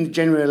squeezed in the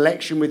general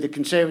election with the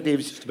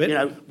Conservatives,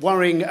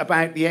 worrying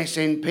about the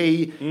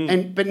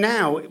SNP. But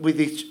now, with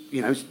this,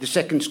 the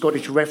second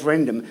Scottish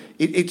referendum,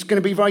 it's going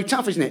to be very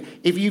tough, isn't it?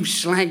 If you've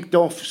slagged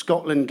off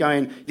Scotland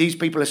going, these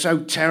people are so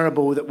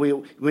terrible that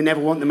we never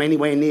want them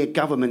anywhere near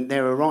government,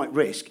 they're a right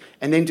risk,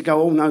 and then to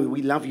go, oh no,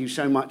 we love you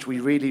so much, we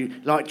really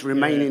like to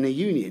remain in a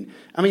union.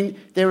 I mean,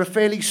 they're a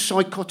fairly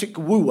psychotic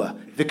wooer,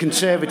 the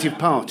Conservative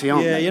Party,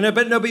 aren't they?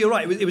 But you're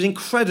right. It was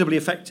incredibly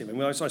effective. I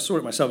mean, I saw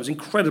it myself. It was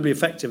incredibly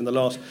effective in the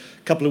last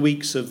couple of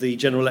weeks of the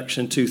general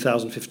election in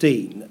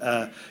 2015.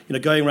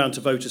 Going around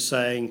to voters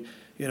saying,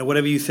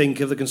 whatever you think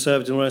of the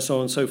Conservatives and so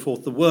on and so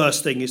forth, the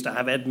worst thing is to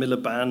have Ed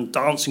Miliband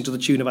dancing to the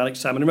tune of Alex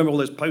Salmond. Remember all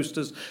those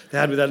posters they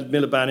had with Ed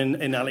Miliband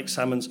in Alex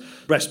Salmond's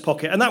breast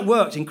pocket? And that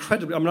worked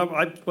incredibly. I mean,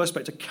 I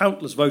respect to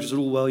countless voters are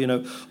all,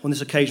 on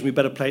this occasion we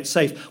better play it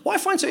safe. What I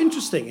find so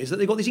interesting is that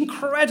they've got these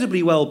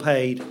incredibly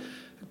well-paid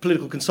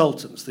political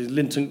consultants. There's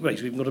Linton,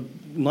 we've even got a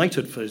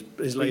knighthood for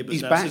his Labour.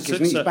 He's back, isn't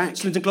he? He's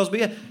back. Linton Crosby,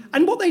 yeah.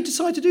 And what they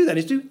decide to do then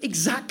is do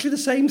exactly the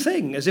same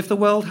thing, as if the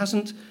world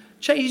hasn't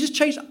changed. He's just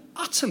changed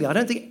utterly. I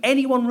don't think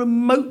anyone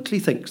remotely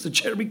thinks that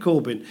Jeremy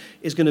Corbyn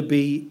is going to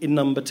be in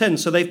Number 10.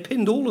 So they've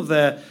pinned all of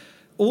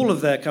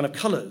their kind of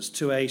colours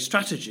to a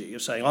strategy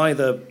of saying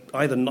either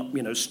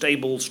not,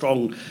 stable,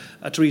 strong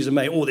Theresa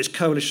May, or this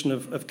coalition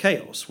of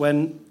chaos,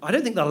 when I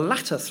don't think the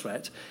latter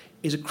threat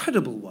is a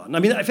credible one. I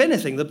mean, if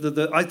anything,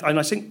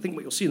 I think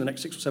what you'll see in the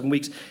next 6 or 7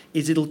 weeks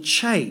is it'll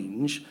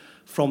change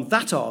from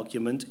that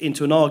argument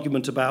into an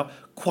argument about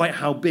quite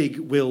how big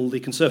will the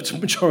Conservative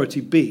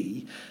majority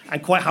be,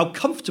 and quite how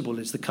comfortable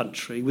is the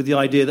country with the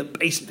idea that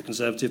basically the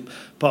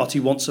Conservative Party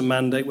wants a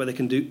mandate where they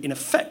can do, in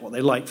effect, what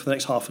they like for the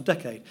next half a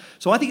decade.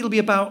 So I think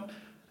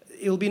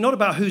it'll be not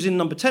about who's in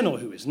Number 10 or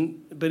who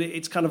isn't, but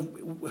it's kind of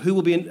who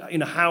will be in,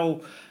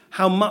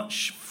 how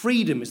much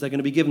freedom is there going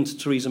to be given to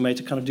Theresa May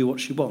to kind of do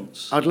what she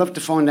wants? I'd love to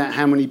find out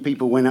how many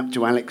people went up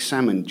to Alex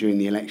Salmond during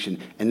the election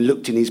and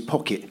looked in his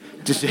pocket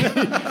to see if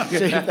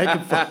they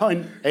could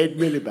find Ed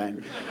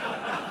Miliband.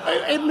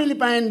 Ed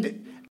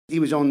Miliband, he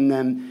was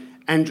on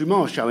Andrew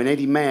Marr's show, and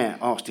Eddie Mair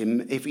asked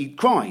him if he'd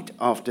cried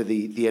after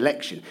the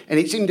election. And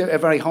it seemed a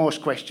very harsh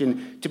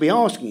question to be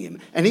asking him.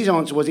 And his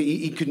answer was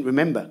he couldn't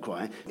remember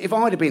crying. If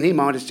I'd have been him,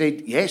 I'd have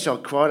said, yes, I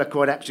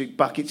cried absolute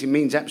buckets. It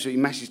means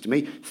absolutely masses to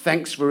me.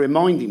 Thanks for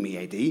reminding me,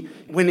 Eddie.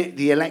 When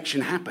the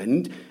election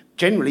happened,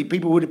 generally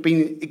people would have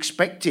been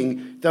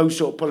expecting those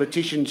sort of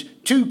politicians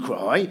to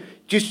cry,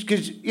 just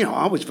because,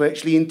 I was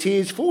virtually in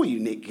tears for you,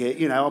 Nick.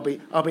 I'll be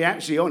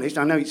absolutely honest.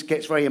 I know it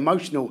gets very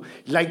emotional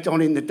late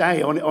on in the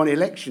day, on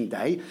election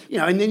day.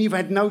 And then you've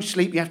had no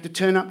sleep. You have to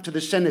turn up to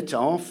the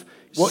cenotaph.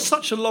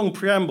 Such a long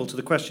preamble to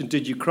the question,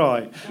 did you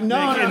cry? No.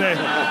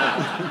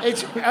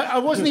 I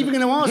wasn't even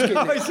going to ask it.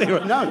 I see.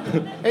 No.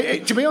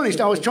 To be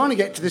honest, I was trying to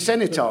get to the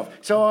cenotaph,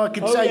 so I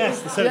could say...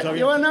 yes, the cenotaph,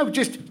 yeah. Well, no,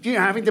 just,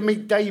 having to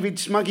meet David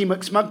Smuggy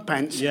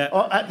McSmugpants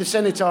at the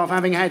cenotaph,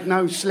 having had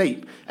no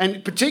sleep,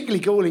 and particularly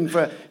calling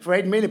for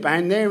Ed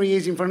Miliband. There he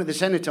is in front of the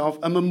cenotaph,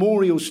 a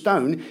memorial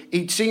stone.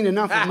 He'd seen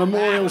enough of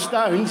memorial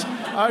stones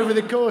over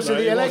the course of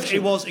the election.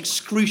 It was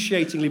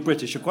excruciatingly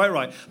British, you're quite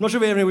right. I'm not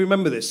sure if anyone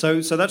remember this, so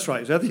that's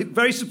right. So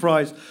very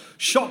surprised,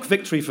 shock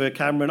victory for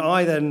Cameron.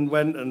 I then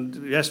went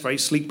and, yes, very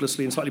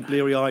sleeplessly and slightly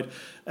bleary-eyed,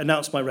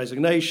 announced my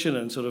resignation,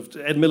 and sort of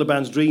Ed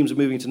Miliband's dreams of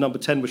moving to number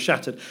 10 were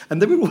shattered.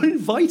 And then we were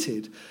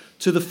invited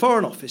to the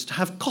Foreign Office to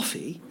have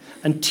coffee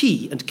and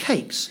tea and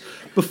cakes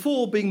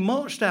before being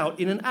marched out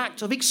in an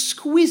act of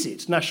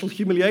exquisite national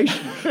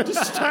humiliation to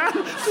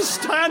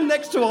stand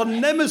next to our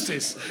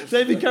nemesis,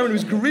 David Cameron,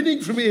 who's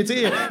grinning from ear to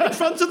ear in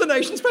front of the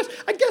nation's press.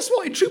 And guess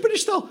what? In true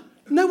British style,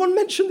 no one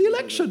mentioned the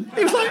election.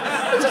 It was like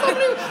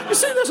you're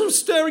sitting there sort of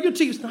stirring your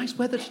tea. It's nice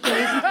weather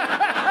today, isn't it?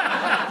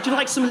 Would you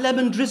like some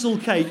lemon drizzle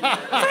cake? For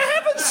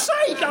heaven's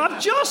sake, I've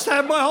just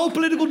had my whole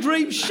political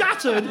dream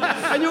shattered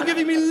and you're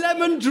giving me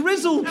lemon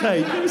drizzle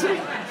cake.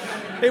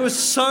 It was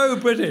so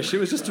British. It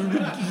was just it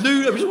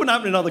wouldn't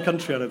happen in another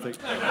country, I don't think.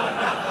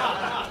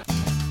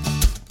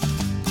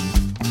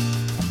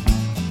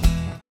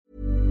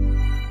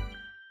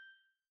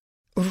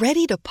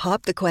 Ready to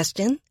pop the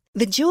question?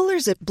 The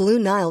jewelers at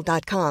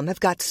BlueNile.com have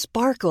got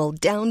sparkle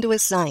down to a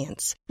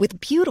science with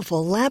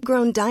beautiful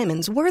lab-grown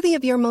diamonds worthy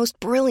of your most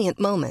brilliant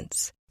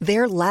moments.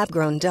 Their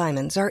lab-grown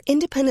diamonds are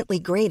independently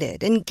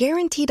graded and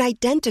guaranteed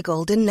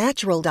identical to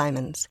natural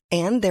diamonds,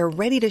 and they're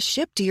ready to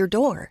ship to your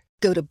door.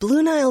 Go to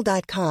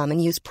BlueNile.com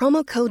and use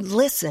promo code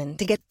LISTEN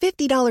to get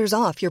 $50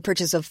 off your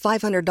purchase of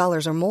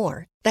 $500 or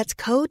more. That's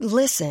code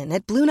LISTEN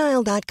at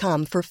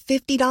BlueNile.com for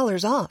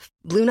 $50 off.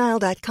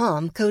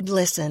 BlueNile.com, code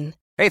LISTEN.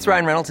 Hey, it's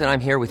Ryan Reynolds, and I'm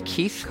here with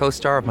Keith,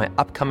 co-star of my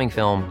upcoming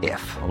film,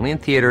 If, only in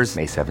theaters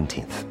May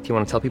 17th. Do you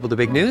want to tell people the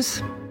big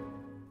news?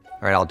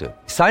 All right, I'll do it.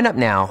 Sign up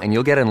now and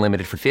you'll get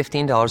unlimited for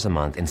 $15 a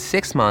month and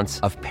 6 months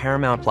of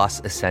Paramount Plus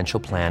Essential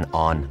Plan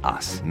on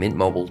us.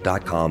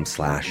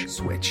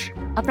 MintMobile.com/switch.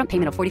 Upfront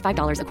payment of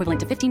 $45 equivalent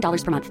to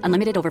 $15 per month.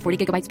 Unlimited over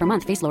 40 gigabytes per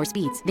month. Face lower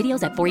speeds.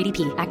 Videos at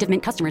 480p. Active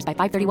Mint customers by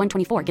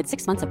 531.24 get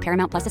 6 months of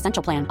Paramount Plus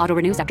Essential Plan. Auto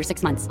renews after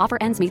 6 months. Offer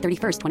ends May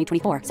 31st,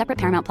 2024. Separate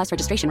Paramount Plus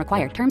registration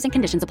required. Terms and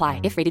conditions apply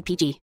if rated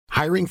PG.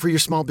 Hiring for your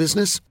small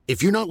business?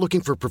 If you're not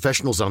looking for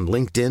professionals on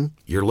LinkedIn,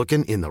 you're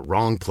looking in the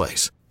wrong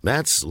place.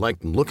 That's like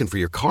looking for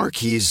your car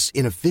keys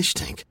in a fish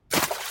tank.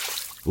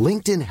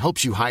 LinkedIn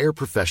helps you hire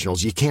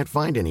professionals you can't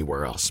find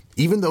anywhere else,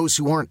 even those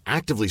who aren't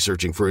actively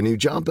searching for a new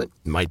job but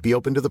might be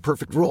open to the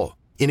perfect role.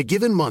 In a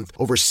given month,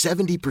 over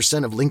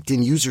 70% of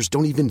LinkedIn users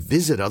don't even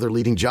visit other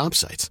leading job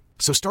sites.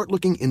 So start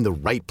looking in the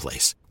right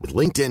place. With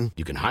LinkedIn,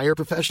 you can hire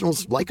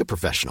professionals like a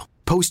professional.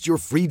 Post your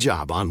free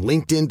job on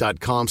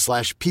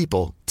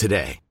linkedin.com/people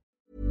today.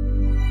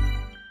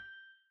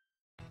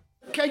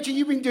 Katie,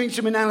 you've been doing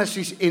some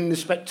analysis in The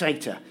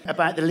Spectator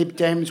about the Lib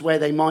Dems, where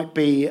they might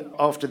be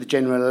after the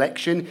general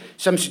election.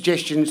 Some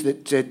suggestions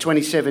that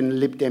 27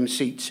 Lib Dem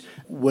seats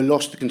were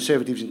lost to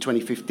Conservatives in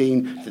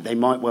 2015, that they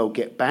might well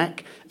get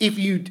back. If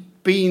you'd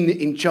been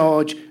in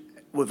charge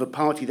with a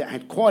party that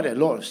had quite a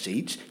lot of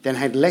seats, then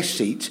had less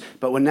seats,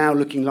 but were now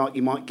looking like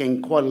you might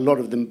gain quite a lot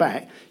of them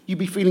back, you'd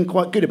be feeling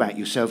quite good about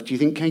yourself, do you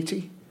think,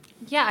 Katie?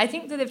 Yeah, I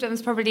think the Lib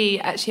Dems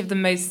probably actually have the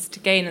most to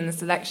gain in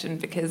this election,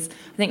 because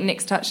I think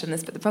Nick's touched on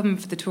this, but the problem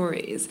for the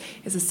Tories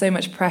is there's so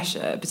much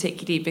pressure,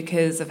 particularly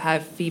because of how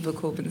feeble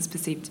Corbyn's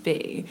perceived to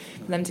be,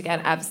 for them to get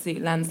an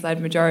absolute landslide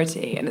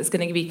majority, and it's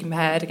going to be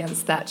compared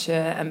against Thatcher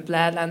and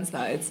Blair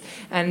landslides.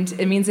 And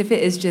it means if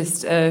it is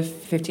just a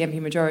 50 MP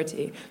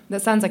majority,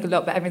 that sounds like a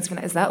lot, but everyone's going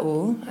to, is that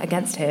all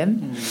against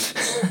him?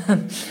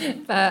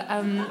 But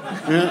No.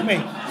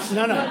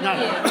 But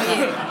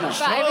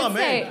I would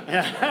say,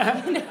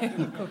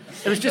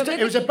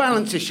 It was a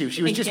balance issue.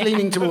 She was just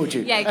leaning towards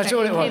you. Yeah, exactly. That's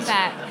all it was.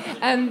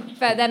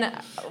 But then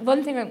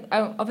one thing,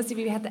 obviously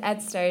we had the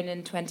Ed Stone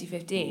in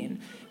 2015,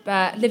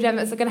 but Lib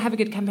Dems are going to have a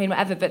good campaign,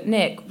 whatever. But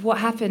Nick, what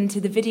happened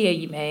to the video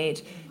you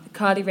made?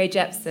 Carly Rae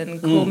Jepsen,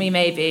 Call Me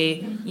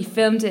Maybe. You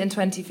filmed it in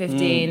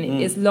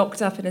 2015. It's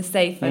locked up in a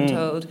safe, I'm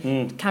told.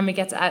 Can we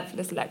get it out for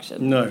this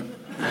election? No.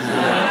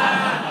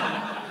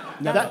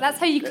 That's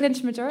how you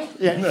clinch majority.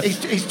 Yeah,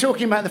 he's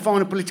talking about the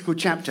final political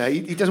chapter.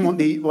 He doesn't want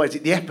the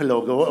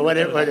epilogue or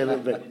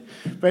whatever.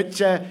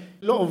 But a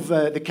lot of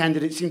the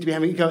candidates seem to be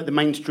having a go at the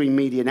mainstream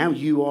media now.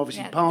 You are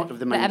obviously part of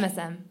the mainstream. The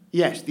MSM.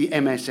 Yes, the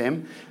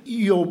MSM.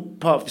 You're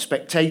part of The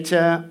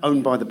Spectator,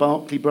 owned by the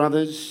Barclay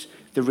brothers.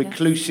 The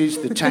Recluses,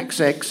 the Tax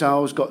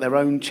Exiles, got their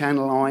own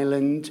Channel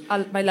Island.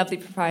 My lovely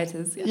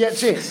proprietors. Yeah,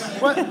 that's it.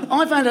 Well,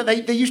 I found out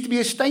they used to be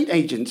estate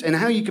agents, and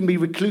how you can be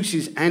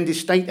recluses and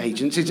estate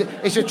agents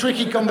is a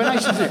tricky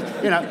combination, isn't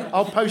it? You know,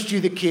 I'll post you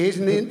the keys,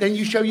 and then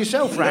you show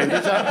yourself round.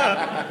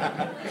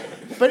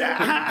 But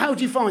how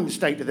do you find the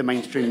state of the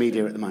mainstream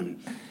media at the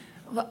moment?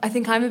 Well, I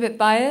think I'm a bit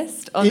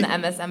biased on the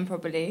MSM,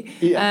 probably.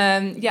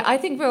 Yeah. I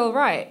think we're all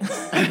right.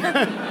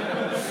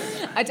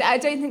 I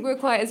don't think we're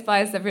quite as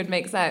biased as everyone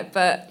makes out,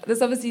 but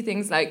there's obviously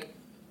things like,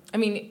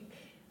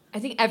 I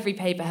think every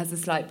paper has a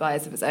slight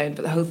bias of its own,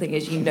 but the whole thing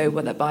is you know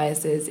what that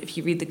bias is. If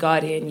you read The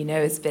Guardian, you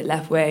know it's a bit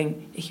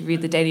left-wing. If you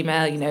read the Daily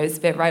Mail, you know it's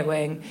a bit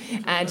right-wing.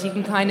 And you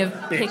can kind of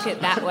pick it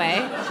that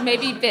way.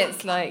 Maybe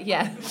bits,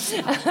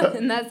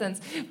 in that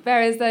sense.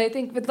 Whereas I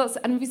think with lots...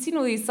 And we've seen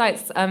all these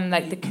sites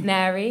like The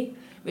Canary,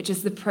 which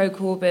is the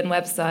pro-Corbyn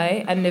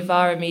website, and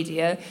Novara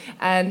Media,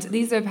 and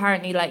these are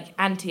apparently like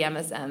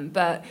anti-MSM,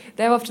 but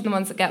they're often the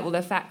ones that get all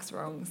their facts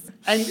wrong.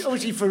 And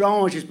obviously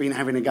Farage has been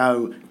having a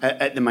go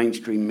at the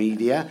mainstream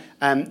media.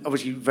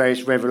 Obviously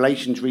various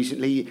revelations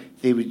recently.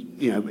 There was,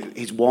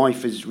 his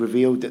wife has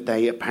revealed that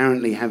they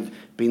apparently have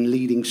been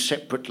leading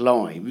separate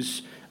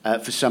lives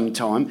for some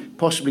time,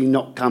 possibly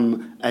not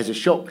come as a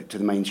shock to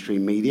the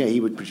mainstream media. He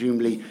would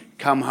presumably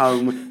come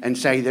home and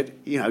say that,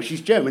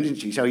 she's German, isn't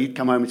she? So he'd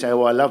come home and say,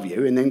 oh, I love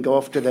you, and then go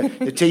off to the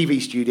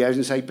TV studios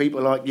and say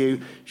people like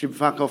you should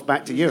fuck off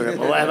back to Europe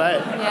or whatever.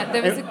 Yeah,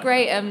 there was a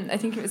great, I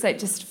think it was like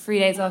just 3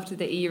 days after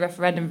the EU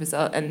referendum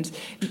result, and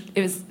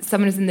it was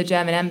someone was in the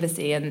German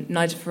embassy and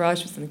Nigel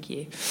Farage was in the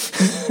queue.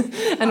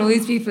 And all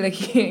these people are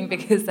queuing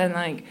because they're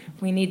like,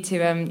 we need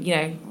to,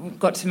 we've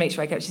got to make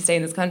sure I can actually stay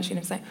in this country. And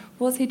I was like,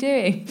 what's he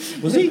doing?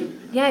 Was he?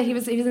 Yeah, he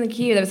was in the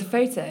queue. There was a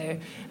photo.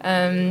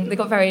 They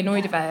got very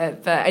annoyed about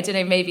it, but I don't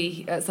know,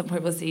 maybe at some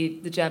point we'll see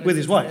the German... With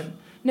his wife?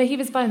 No, he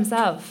was by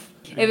himself.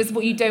 It was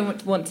what you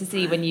don't want to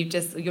see when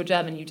you're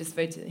German, you just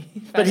voted.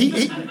 But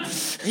he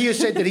has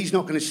said that he's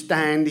not going to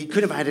stand. He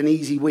could have had an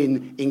easy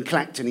win in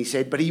Clacton, he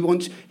said, but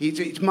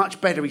it's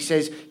much better, he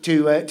says,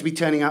 to be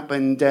turning up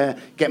and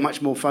get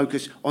much more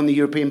focus on the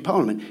European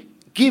Parliament.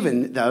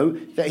 Given, though,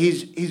 that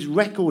his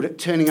record at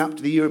turning up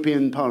to the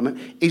European Parliament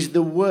is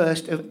the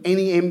worst of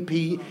any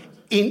MP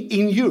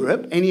in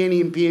Europe, any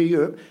MP in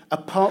Europe,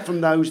 apart from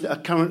those that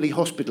are currently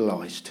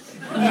hospitalised.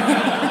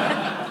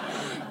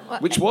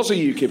 Which was a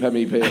UKIP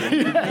MEP.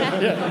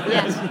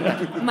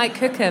 Yes. Mike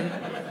Cookham.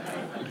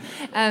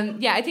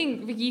 I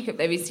think with UKIP,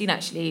 though, we've seen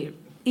actually...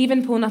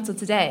 Even Paul Nuttall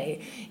today,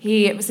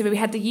 we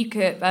had the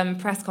UKIP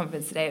press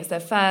conference today. It was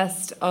their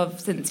first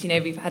since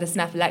we've had a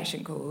snap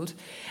election called.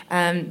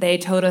 They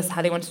told us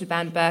how they wanted to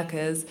ban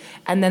burqas,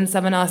 and then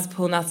someone asked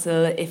Paul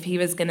Nuttall if he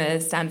was going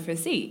to stand for a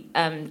seat,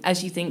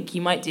 as you think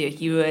you might do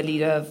if you were a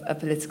leader of a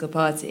political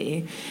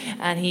party.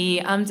 And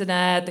he and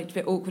looked a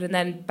bit awkward, and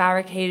then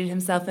barricaded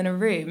himself in a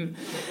room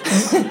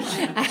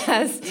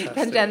as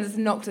Ken Jennings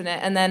knocked on it,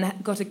 and then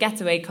got a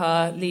getaway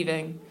car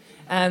leaving.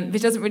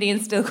 Which doesn't really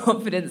instill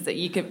confidence that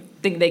you could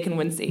think they can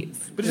win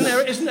seats. But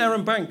isn't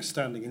Aaron Banks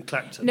standing in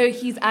Clacton? No,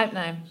 he's out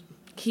now.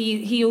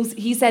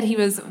 He said he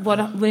was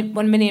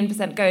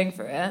 1,000,000% going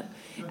for it,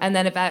 and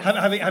then about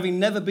having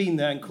never been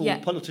there and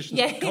called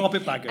politicians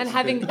carpetbaggers, and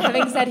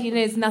having said he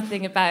knows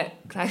nothing about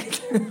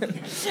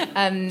Clacton.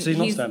 So he's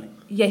not standing.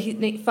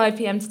 Yeah, 5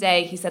 p.m.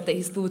 today. He said that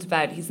he's thought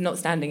about it. He's not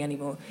standing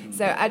anymore.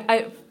 So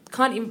I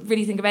can't even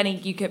really think of any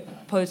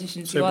UKIP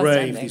politicians who are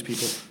standing. So brave, these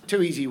people.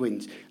 2 easy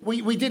wins.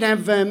 We did have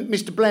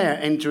Mr. Blair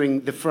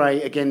entering the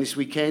fray again this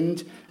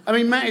weekend. I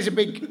mean, Matt is a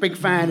big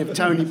fan of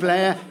Tony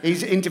Blair.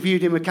 He's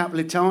interviewed him a couple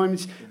of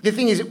times. The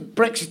thing is,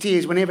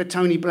 Brexiteers, whenever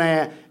Tony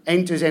Blair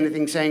enters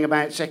anything saying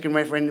about second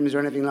referendums or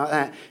anything like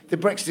that, the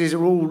Brexiteers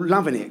are all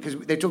loving it because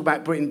they talk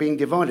about Britain being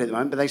divided at the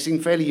moment, but they seem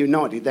fairly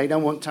united. They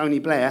don't want Tony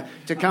Blair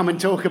to come and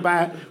talk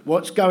about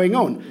what's going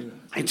on.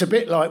 It's a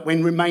bit like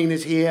when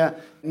Remainers hear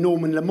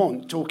Norman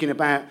Lamont talking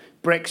about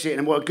Brexit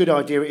and what a good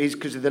idea it is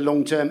because of the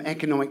long-term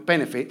economic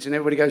benefits, and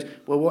everybody goes,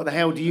 well, what the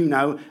hell do you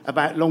know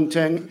about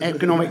long-term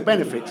economic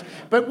benefits?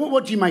 But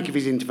what do you make of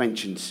his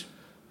interventions?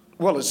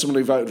 Well, as someone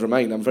who voted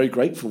Remain, I'm very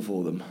grateful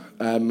for them.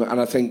 And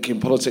I think in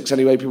politics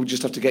anyway, people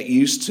just have to get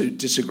used to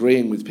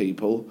disagreeing with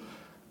people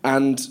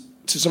and,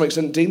 to some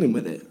extent, dealing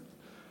with it.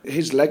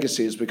 His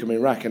legacy has become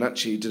Iraq and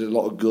actually did a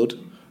lot of good,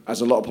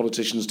 as a lot of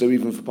politicians do,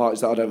 even for parties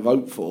that I don't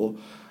vote for.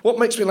 What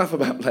makes me laugh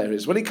about Blair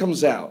is when he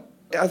comes out,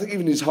 I think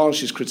even his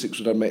harshest critics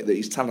would admit that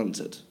he's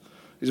talented.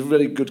 He's a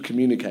really good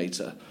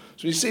communicator.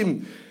 So you see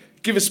him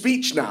give a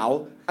speech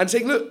now and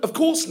saying, look, of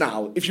course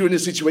now, if you're in a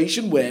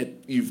situation where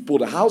you've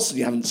bought a house and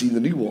you haven't seen the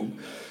new one,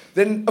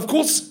 then of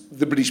course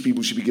the British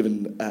people should be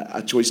given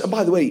a choice. And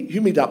by the way,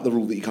 who made up the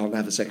rule that you can't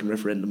have a second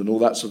referendum and all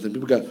that sort of thing?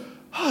 People go,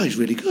 oh, he's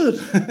really good.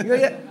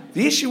 Yeah.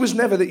 The issue was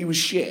never that he was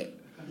shit.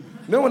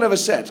 No one ever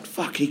said,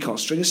 fuck, he can't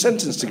string a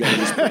sentence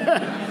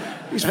together.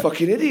 He's a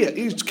fucking idiot.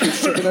 He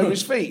keeps tripping over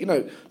his feet.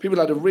 People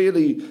had a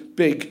really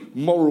big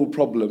moral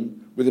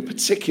problem with a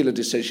particular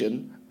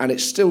decision, and it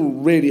still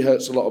really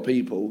hurts a lot of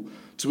people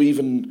to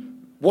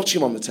even watch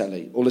him on the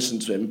telly or listen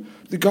to him.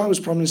 The guy was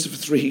Prime Minister for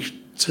 3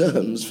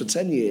 terms, for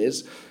 10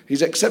 years.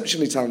 He's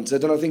exceptionally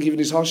talented, and I think even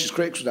his harshest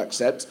critics would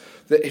accept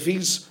that if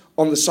he's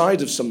on the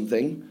side of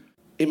something,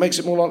 it makes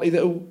it more likely that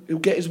he'll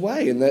get his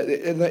way, and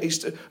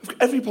that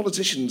every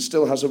politician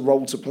still has a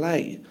role to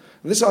play.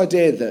 And this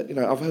idea that,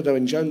 I've heard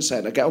Owen Jones say it,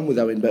 and I get on with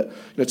Owen, but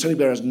Tony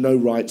Blair has no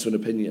right to an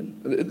opinion.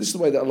 And this is the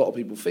way that a lot of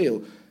people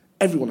feel.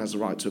 Everyone has a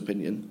right to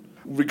opinion.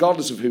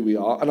 regardless of who we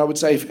are. And I would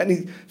say if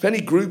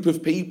any group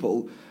of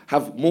people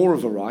have more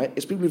of a right,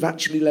 it's people who've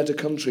actually led a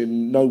country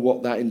and know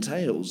what that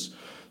entails.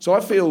 So I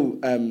feel...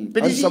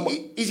 but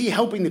is he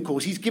helping the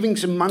cause? He's giving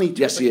some money to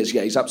Yes, he is.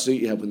 Yeah, he's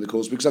absolutely helping the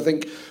cause, because I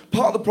think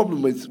part of the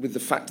problem with the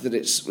fact that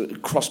it's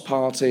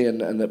cross-party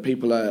and that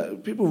people are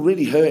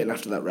really hurting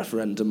after that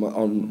referendum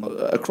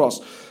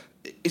across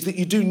is that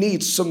you do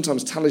need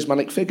sometimes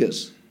talismanic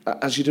figures.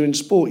 As you do in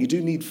sport, you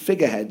do need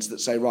figureheads that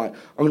say, right,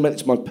 I'm going to make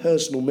this my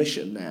personal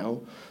mission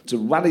now to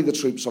rally the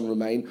troops on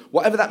Remain,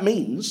 whatever that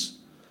means.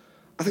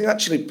 I think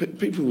actually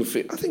people will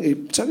feel... I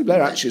think Tony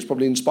Blair actually has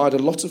probably inspired a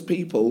lot of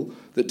people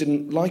that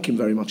didn't like him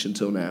very much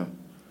until now.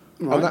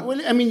 Right. Well,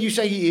 I mean, you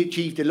say he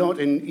achieved a lot,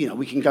 and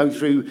we can go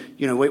through,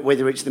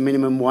 whether it's the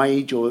minimum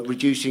wage or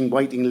reducing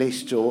waiting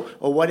lists or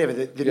whatever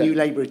the new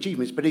Labour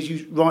achievements. But as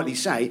you rightly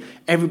say,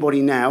 everybody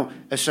now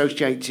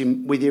associates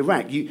him with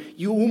Iraq.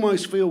 You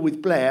almost feel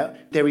with Blair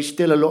there is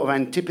still a lot of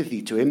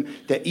antipathy to him.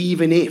 That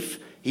even if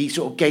he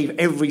sort of gave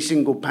every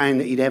single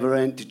pound that he'd ever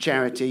earned to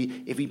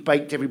charity, if he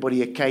baked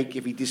everybody a cake,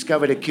 if he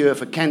discovered a cure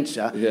for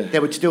cancer, there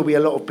would still be a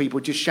lot of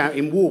people just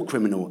shouting war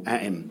criminal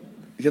at him.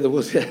 Yeah, there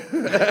was, yeah.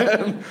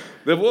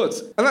 There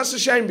was. And that's a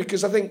shame,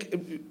 because I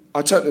think...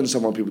 I totally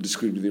understand why people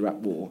disagree with the Iraq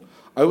war.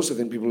 I also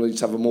think people need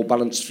to have a more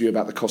balanced view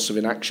about the costs of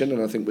inaction,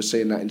 and I think we're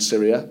seeing that in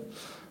Syria.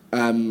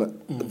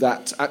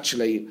 That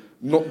actually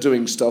not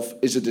doing stuff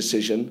is a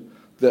decision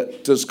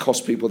that does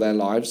cost people their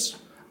lives,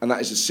 and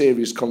that is a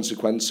serious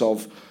consequence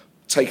of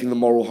taking the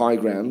moral high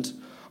ground.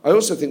 I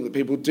also think that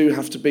people do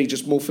have to be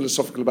just more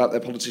philosophical about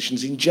their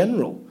politicians in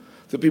general,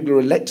 that people are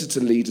elected to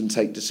lead and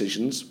take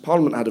decisions.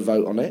 Parliament had a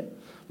vote on it,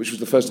 which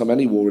was the first time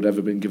any war had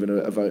ever been given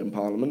a vote in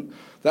Parliament,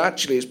 that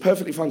actually it's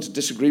perfectly fine to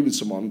disagree with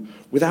someone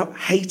without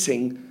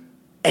hating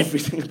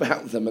everything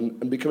about them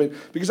and becoming...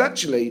 Because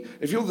actually,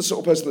 if you're the sort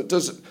of person that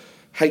does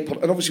hate...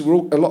 And obviously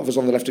a lot of us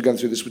on the left are going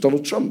through this with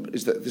Donald Trump,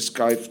 is that this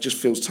guy just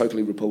feels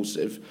totally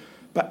repulsive.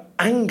 But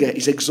anger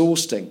is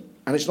exhausting,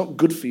 and it's not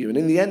good for you. And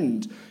in the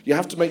end, you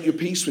have to make your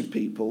peace with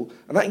people,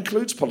 and that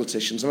includes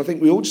politicians. And I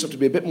think we all just have to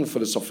be a bit more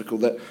philosophical,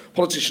 that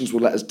politicians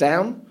will let us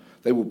down,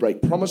 they will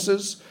break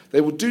promises,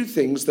 they will do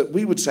things that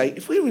we would say,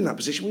 if we were in that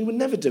position, we would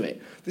never do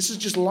it. This is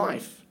just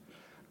life.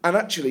 And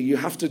actually, you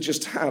have to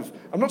just have...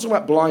 I'm not talking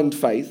about blind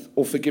faith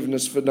or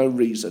forgiveness for no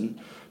reason,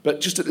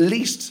 but just at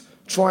least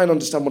try and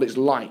understand what it's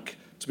like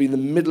to be in the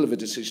middle of a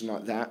decision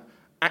like that,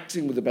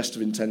 acting with the best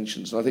of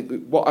intentions. And I think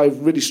that what I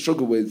really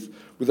struggle with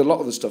a lot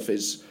of the stuff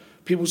is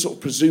people sort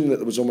of presume that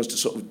there was almost a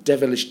sort of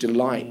devilish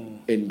delight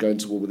in going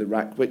to war with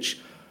Iraq, which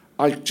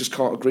I just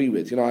can't agree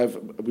with.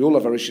 We all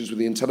have our issues with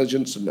the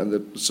intelligence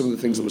and some of the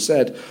things that were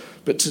said,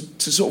 but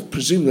to sort of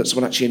presume that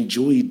someone actually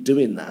enjoyed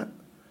doing that,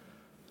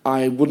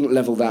 I wouldn't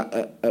level that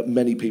at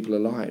many people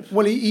alive.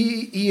 Well,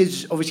 he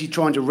is obviously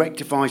trying to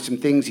rectify some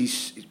things.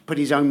 He's put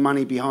his own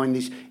money behind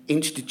this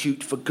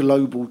Institute for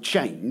Global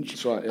Change.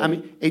 That's right, yeah. I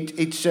mean,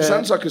 it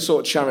sounds like a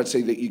sort of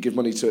charity that you give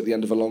money to at the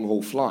end of a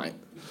long-haul flight.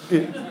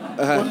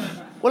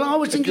 Well, I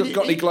was thinking... If you've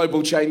got any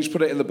global change,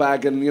 put it in the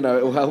bag and,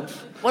 it'll help.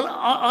 Well,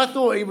 I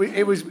thought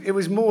it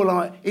was more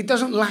like... It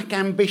doesn't lack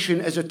ambition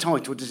as a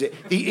title, does it?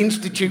 The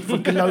Institute for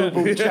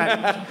Global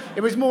Change.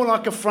 It was more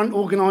like a front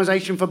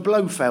organisation for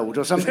Blofeld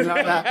or something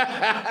like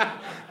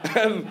that.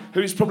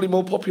 Who's probably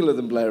more popular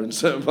than Blair in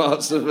certain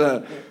parts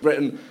of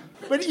Britain.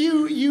 But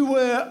you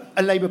were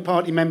a Labour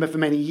Party member for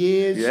many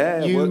years.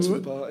 Yeah, I worked for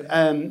the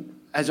party.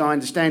 As I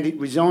understand it,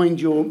 resigned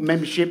your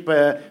membership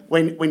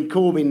when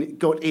Corbyn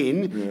got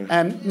in.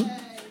 Yeah.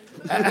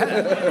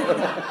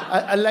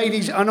 A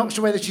lady's... I'm not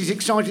sure whether she's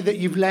excited that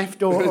you've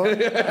left or... Fuck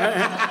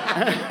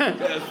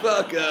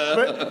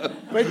her.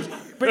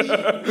 But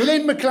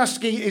Lynn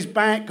McCluskey is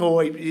back,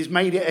 or he's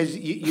made it as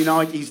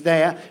Unite. He's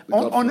there.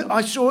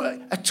 I saw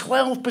a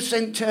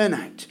 12%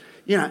 turnout.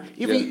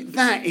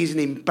 That is an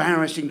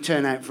embarrassing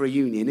turnout for a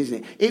union,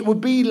 isn't it? It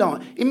would be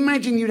like...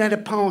 Imagine you'd had a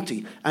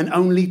party and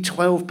only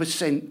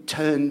 12%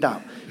 turned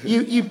up.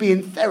 You'd be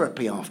in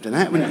therapy after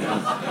that, wouldn't you?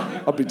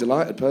 I'd be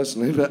delighted,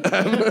 personally, but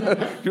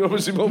you're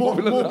obviously more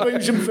popular more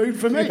booze and food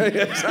for me. Yeah,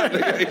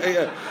 exactly.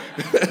 Yeah.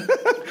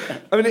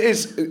 I mean, it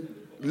is...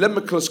 Len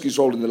McCluskey's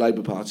role in the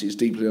Labour Party is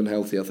deeply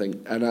unhealthy, I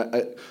think. And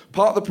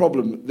part of the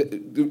problem,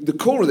 the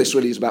core of this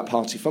really is about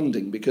party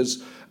funding,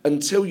 because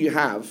until you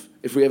have,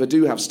 if we ever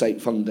do have state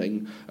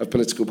funding of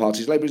political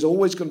parties, Labour is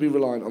always going to be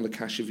reliant on the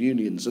cash of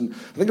unions. And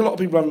I think a lot of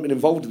people who haven't been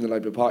involved in the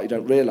Labour Party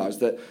don't realise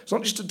that it's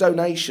not just a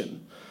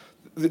donation.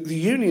 The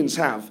unions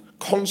have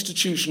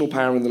constitutional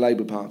power in the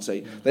Labour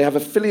Party. They have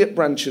affiliate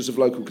branches of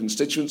local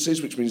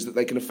constituencies, which means that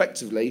they can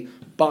effectively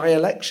buy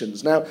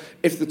elections. Now,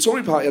 if the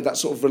Tory party had that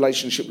sort of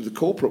relationship with the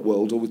corporate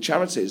world or with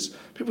charities,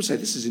 people say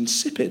this is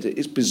insipid,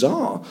 it's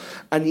bizarre.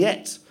 And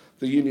yet,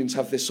 the unions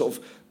have this sort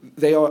of...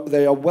 They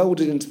are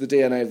welded into the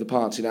DNA of the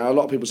party. Now, a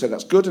lot of people say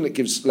that's good and it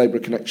gives Labour a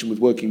connection with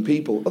working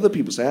people. Other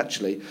people say,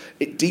 actually,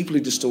 it deeply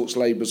distorts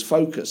Labour's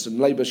focus, and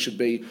Labour should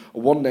be a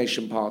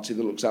one-nation party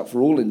that looks out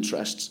for all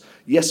interests.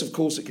 Yes, of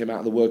course, it came out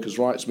of the workers'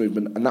 rights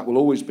movement, and that will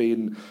always be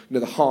in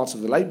the heart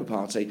of the Labour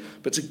Party.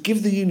 But to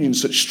give the union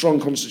such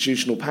strong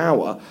constitutional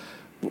power,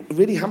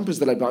 really hampers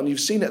the Labour Party. And you've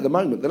seen it at the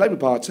moment. The Labour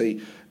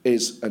Party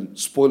is, and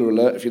spoiler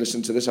alert, if you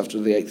listen to this after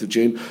the 8th of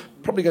June,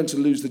 probably going to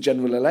lose the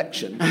general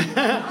election.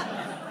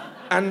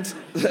 And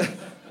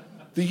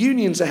the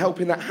unions are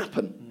helping that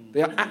happen.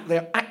 They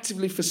are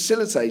actively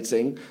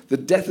facilitating the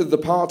death of the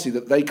party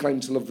that they claim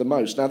to love the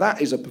most. Now,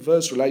 that is a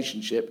perverse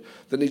relationship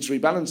that needs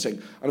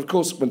rebalancing. And, of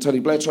course, when Tony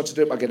Blair tried to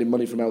do it by getting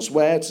money from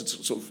elsewhere to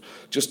sort of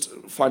just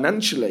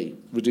financially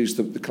reduce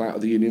the clout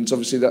of the unions,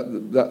 obviously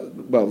the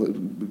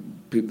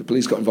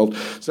police got involved.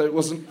 So it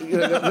wasn't...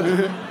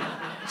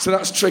 so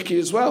that's tricky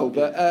as well.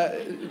 But...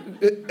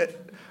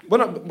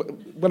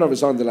 When I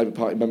resigned the Labour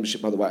Party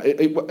membership, by the way,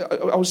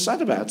 I was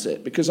sad about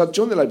it because I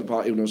joined the Labour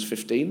Party when I was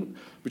 15,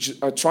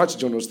 I tried to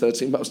join when I was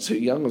 13, but I was too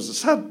young. I was a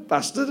sad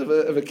bastard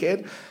of a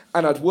kid,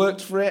 and I'd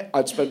worked for it.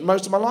 I'd spent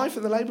most of my life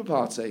in the Labour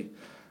Party,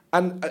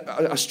 and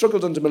I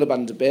struggled under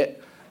Miliband a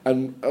bit,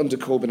 and under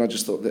Corbyn I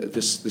just thought that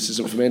this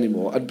isn't for me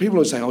anymore. And people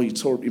always say, oh, you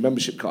tore up your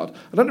membership card.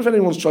 I don't know if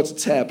anyone's tried to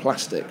tear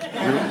plastic.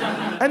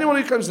 Anyone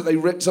who claims that they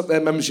ripped up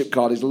their membership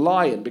card is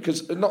lying,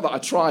 because, not that I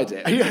tried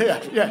it.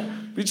 Yeah.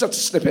 You just have to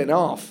snip it in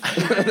half.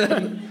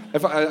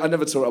 I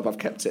never tore it up. I've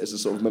kept it as a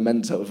sort of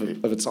memento of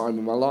a time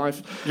in my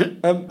life.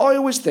 I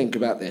always think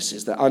about this,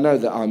 is that I know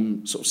that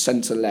I'm sort of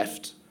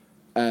centre-left,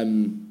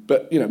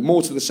 but,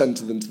 more to the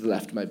centre than to the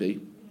left,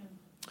 maybe.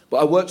 But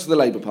I worked for the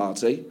Labour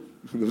Party.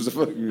 There was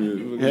a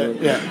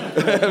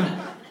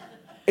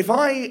if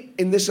I,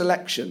 in this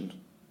election,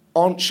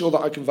 aren't sure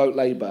that I can vote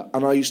Labour,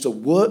 and I used to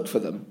work for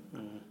them,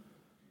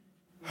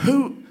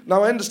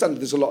 Now, I understand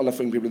there's a lot of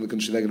left-wing people in the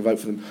country, they're going to vote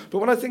for them. But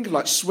when I think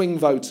of, swing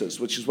voters,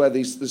 which is where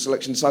this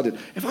election decided,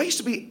 if I used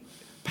to be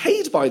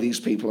paid by these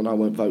people and I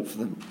won't vote for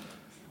them,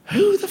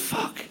 who the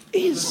fuck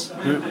is?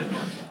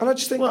 And I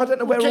just think, I don't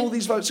know where all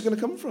these votes are going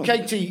to come from.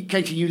 Katie,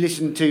 you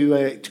listened to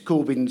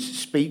Corbyn's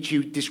speech.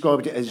 You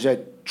described it as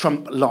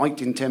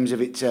Trump-light in terms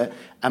of its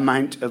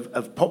amount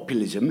of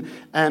populism.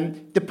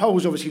 The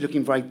polls obviously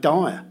looking very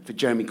dire for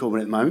Jeremy Corbyn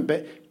at the moment,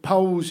 but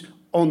polls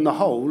on the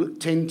whole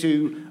tend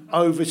to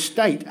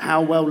overstate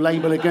how well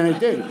Labour are going to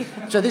do.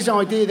 So this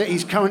idea that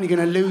he's currently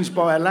going to lose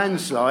by a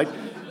landslide,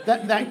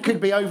 that could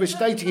be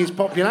overstating his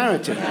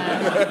popularity.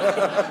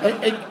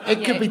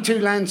 It could be 2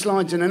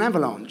 landslides and an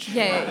avalanche.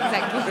 Yeah,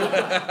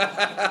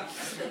 exactly.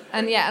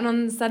 And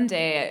on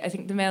Sunday, I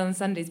think the Mail on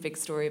Sunday's big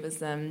story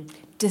was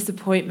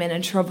disappointment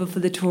and trouble for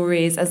the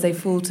Tories as they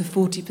fall to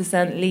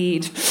 40%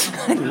 lead.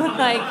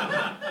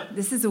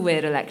 This is a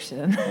weird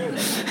election.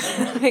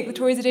 The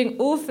Tories are doing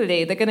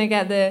awfully. They're going to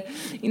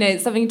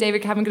get something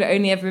David Cameron could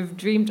only ever have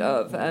dreamed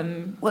of.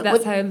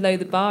 That's how low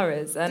the bar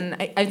is. And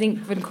I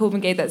think when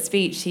Corbyn gave that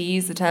speech, he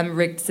used the term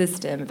rigged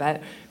system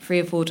about 3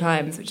 or 4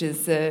 times, which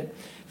is the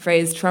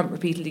phrase Trump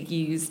repeatedly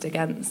used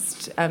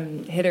against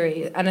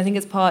Hillary. And I think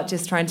it's part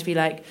just trying to be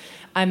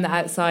I'm the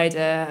outsider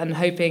and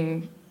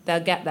hoping they'll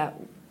get that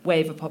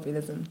wave of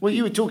populism. Well,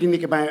 you were talking,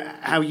 Nick, about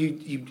how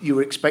you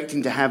were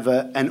expecting to have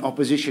an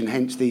opposition,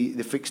 hence the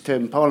Fixed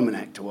Term Parliament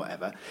Act or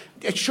whatever.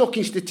 A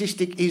shocking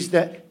statistic is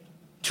that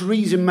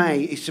Theresa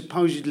May is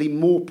supposedly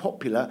more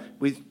popular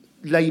with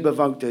Labour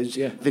voters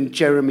than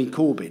Jeremy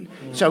Corbyn.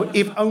 So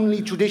if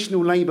only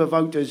traditional Labour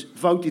voters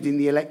voted in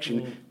the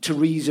election,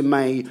 Theresa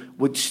May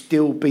would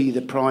still be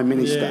the Prime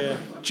Minister.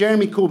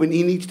 Jeremy Corbyn,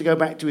 he needs to go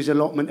back to his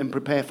allotment and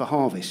prepare for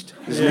harvest,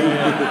 doesn't he?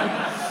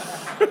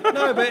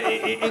 No, but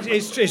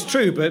it's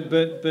true. But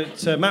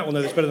Matt will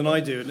know this better than I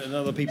do, and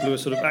other people who are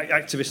sort of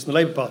activists in the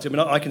Labour Party. I mean,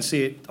 I can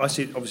see it. I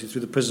see it obviously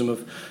through the prism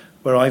of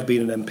where I've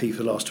been an MP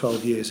for the last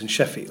 12 years in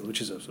Sheffield, which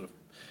is a sort of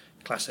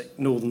classic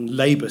northern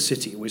Labour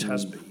city, always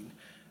has been,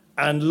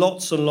 and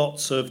lots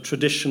of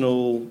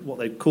traditional, what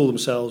they call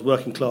themselves,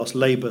 working class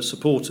Labour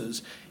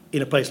supporters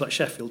in a place like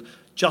Sheffield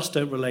just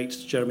don't relate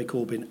to Jeremy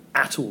Corbyn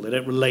at all. They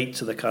don't relate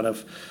to the kind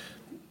of.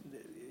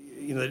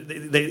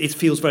 It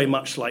feels very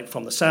much like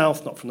from the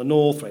south, not from the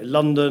north, very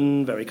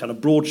London, very kind of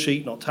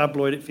broadsheet, not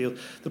tabloid. It feels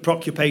the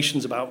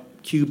preoccupations about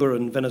Cuba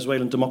and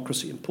Venezuelan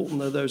democracy,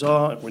 important though those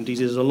are, or indeed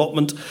his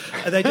allotment,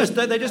 they just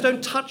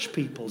don't touch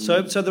people.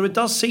 So there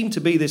does seem to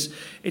be this.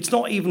 It's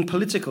not even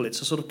political;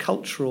 it's a sort of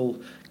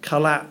cultural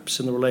collapse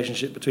in the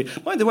relationship between.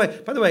 By the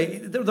way,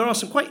 there are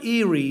some quite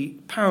eerie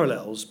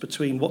parallels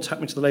between what's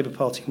happening to the Labour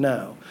Party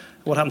now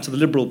and what happened to the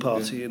Liberal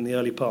Party in the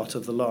early part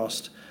of the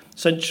last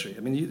century.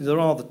 I mean,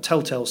 there are the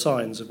telltale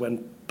signs of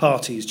when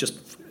parties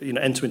just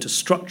enter into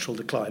structural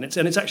decline. It's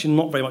actually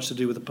not very much to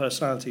do with the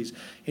personalities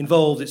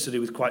involved. It's to do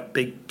with quite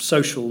big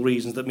social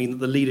reasons that mean that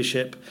the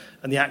leadership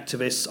and the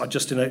activists are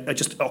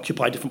just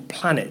occupy a different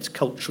planet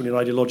culturally and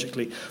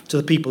ideologically to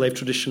the people they've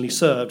traditionally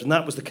served. And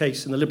that was the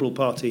case in the Liberal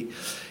Party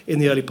in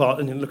the early part.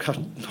 And look how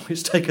long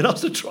it's taken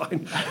us to try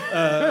and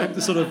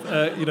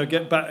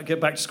get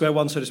back to square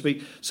one, so to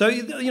speak. So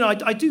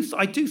I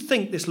do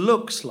think this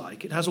looks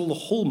like it has all the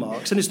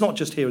hallmarks, and it's not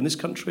just here in this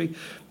country.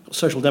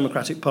 Social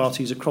democratic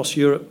parties across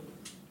Europe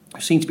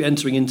seem to be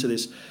entering into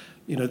this,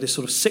 this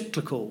sort of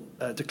cyclical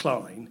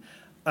decline,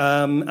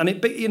 and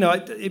it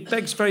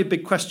begs very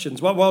big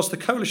questions. Whilst the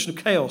coalition of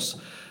chaos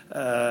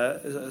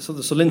So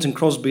the Linton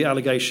Crosby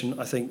allegation,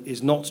 I think,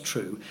 is not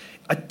true.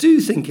 I do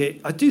think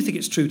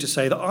it's true to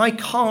say that I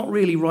can't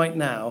really right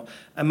now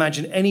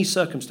imagine any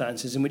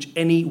circumstances in which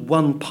any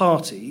one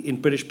party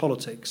in British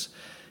politics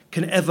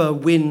can ever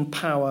win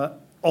power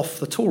off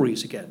the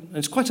Tories again. And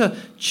it's quite a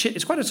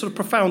sort of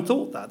profound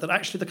thought that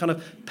actually the kind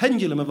of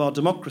pendulum of our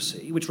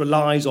democracy, which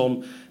relies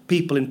on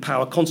people in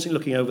power constantly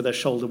looking over their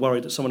shoulder,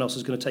 worried that someone else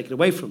is going to take it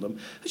away from them,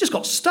 has just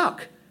got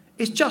stuck.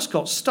 It's just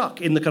got stuck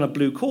in the kind of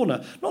blue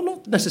corner,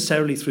 not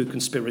necessarily through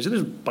conspiracy.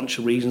 There's a bunch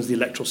of reasons, the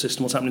electoral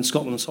system, what's happening in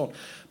Scotland and so on.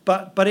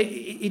 But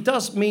it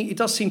does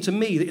seem to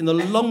me that in the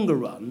longer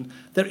run,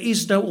 there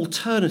is no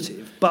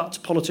alternative but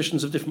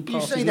politicians of different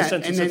parties in the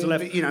centre and centre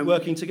left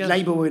working together.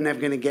 Labour were never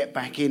going to get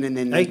back in, and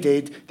then they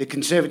did. The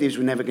Conservatives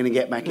were never going to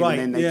get back in, and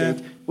then they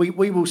did.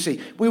 We will see.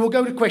 We will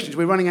go to questions.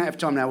 We're running out of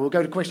time now. We'll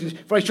go to questions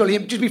very shortly.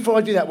 Just before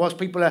I do that, whilst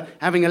people are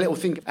having a little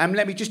think,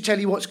 let me just tell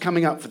you what's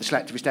coming up for the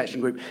Slacktivist Action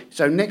Group.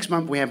 So next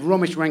month we have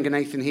Romesh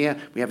Ranganathan here,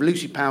 we have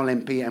Lucy Powell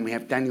MP, and we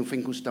have Daniel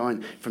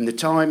Finkelstein from The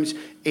Times.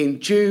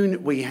 In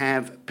June we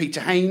have Peter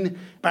Hain,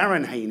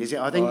 Baron Hain, is it,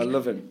 I think? Oh, I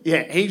love him.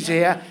 Yeah, he's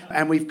here.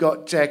 And we've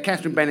got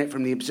Catherine Bennett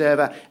from The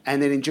Observer.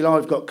 And then in July,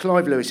 we've got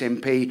Clive Lewis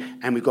MP,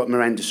 and we've got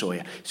Miranda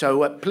Sawyer.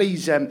 So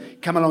please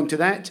come along to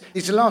that.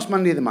 It's the last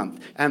Monday of the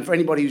month. And for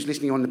anybody who's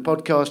listening on the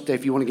podcast,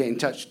 if you want to get in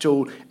touch at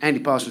all,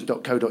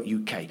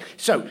 andyparsons.co.uk.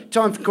 So,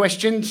 time for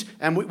questions.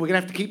 And we're going to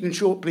have to keep them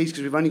short, please,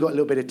 because we've only got a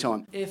little bit of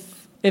time.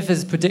 If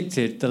as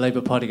predicted, the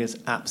Labour Party gets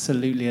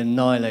absolutely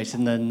annihilated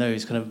and their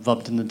nose kind of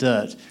rubbed in the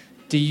dirt,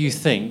 do you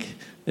think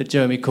that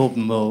Jeremy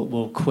Corbyn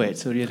will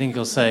quit, or do you think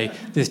he'll say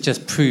this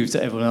just proves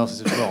that everyone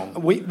else is wrong?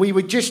 We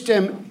were just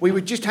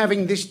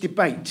having this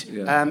debate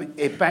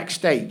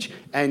backstage,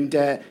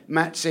 and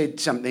Matt said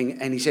something,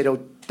 and he said,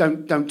 "Oh,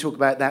 don't talk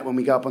about that when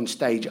we go up on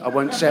stage. I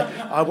won't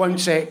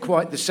say it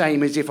quite the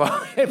same as if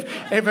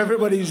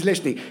everybody's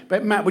listening."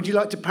 But Matt, would you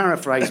like to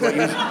paraphrase what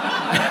you?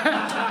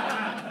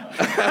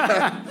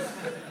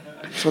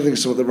 Something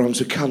that rhymes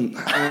with cunt.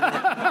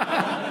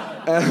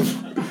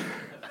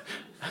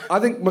 I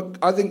think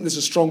there's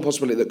a strong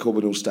possibility that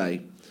Corbyn will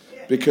stay,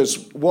 because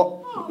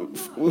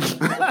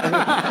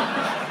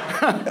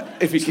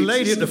if he keeps... The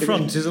lady at the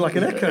front is like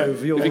an echo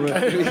of your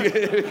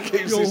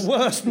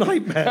worst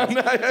nightmare.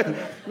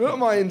 Not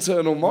my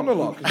internal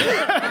monologue.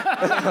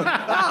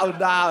 Oh,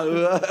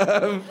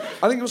 no.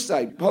 I think he'll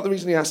stay. Part of the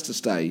reason he has to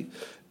stay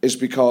is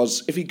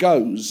because if he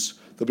goes,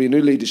 there'll be a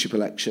new leadership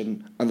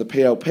election, and the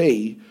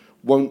PLP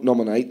won't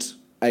nominate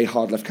a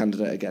hard left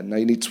candidate again. Now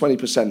you need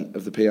 20%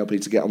 of the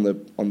PLP to get on the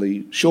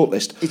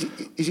shortlist.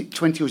 Is it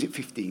 20 or is it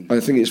 15?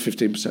 I think it's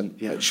 15%.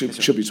 Yeah, it should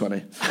be 20.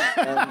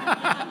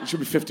 It should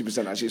be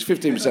 50% actually. It's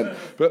 15%.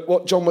 But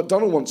what John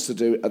McDonnell wants to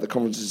do at the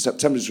conference in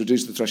September is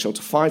reduce the threshold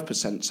to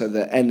 5%, so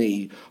that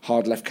any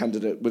hard left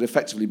candidate would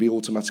effectively be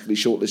automatically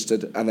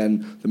shortlisted, and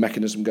then the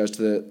mechanism goes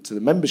to the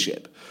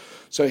membership.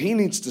 So he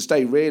needs to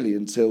stay really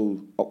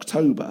until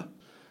October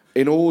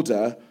in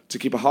order to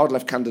keep a hard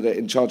left candidate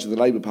in charge of the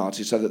Labour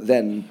Party, so that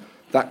then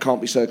that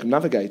can't be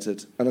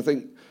circumnavigated. And I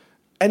think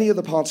any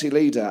other party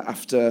leader,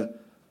 after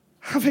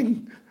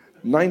having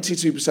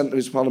 92% of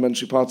his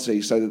parliamentary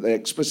party so that they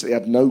explicitly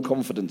had no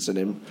confidence in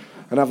him,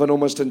 and have an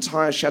almost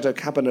entire shadow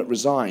cabinet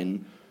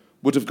resign,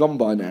 would have gone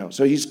by now.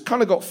 So he's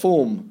kind of got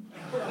form.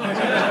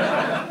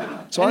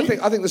 So I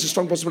think there's a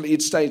strong possibility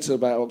he'd stay till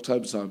about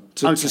October time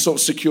to sort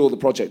of secure the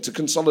project, to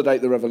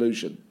consolidate the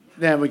revolution.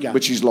 There we go.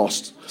 Which he's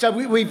lost. So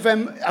we've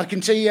I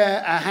can see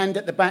a hand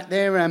at the back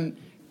there.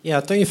 Yeah,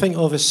 don't you think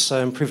all this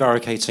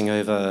prevaricating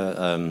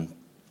over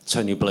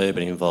Tony Blair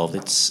being involved,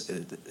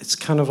 it's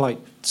kind of like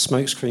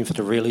smokescreen for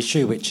the real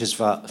issue, which is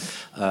that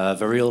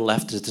the real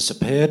left has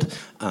disappeared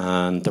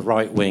and the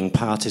right-wing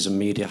parties and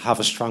media have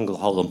a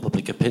stranglehold on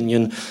public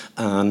opinion,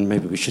 and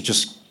maybe we should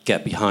just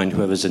get behind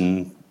whoever's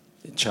in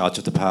charge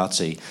of the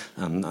party,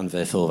 and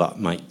therefore that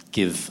might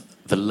give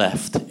the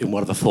left, in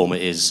whatever form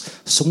it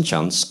is, some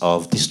chance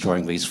of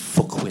destroying these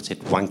fuck-witted,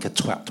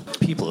 wanker-twat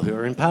people who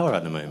are in power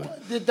at the moment.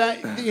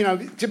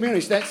 To be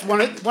honest, that's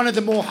one of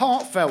the more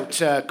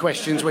heartfelt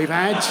questions we've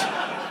had.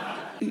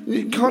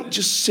 You can't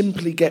just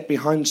simply get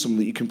behind someone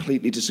that you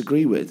completely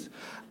disagree with.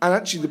 And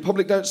actually, the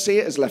public don't see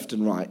it as left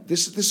and right.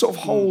 This sort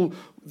of whole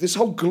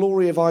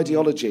glory of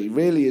ideology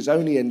really is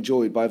only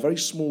enjoyed by a very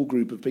small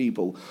group of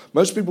people.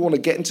 Most people want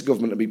to get into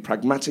government and be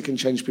pragmatic and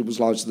change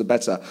people's lives for the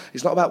better.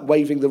 It's not about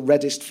waving the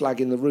reddest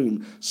flag in the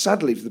room.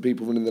 Sadly, for the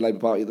people running the Labour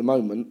Party at the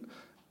moment,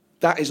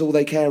 that is all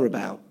they care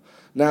about.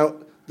 Now,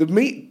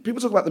 people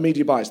talk about the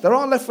media bias. There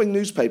are left-wing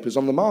newspapers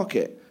on the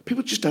market.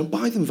 People just don't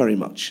buy them very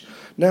much.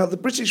 Now, the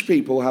British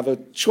people have a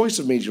choice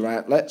of media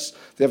outlets.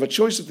 They have a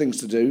choice of things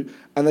to do,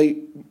 and they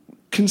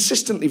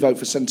consistently vote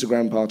for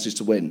centre-ground parties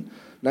to win.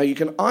 Now, you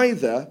can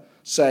either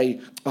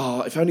say,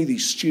 if only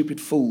these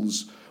stupid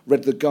fools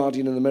read The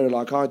Guardian and The Mirror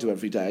like I do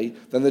every day,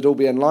 then they'd all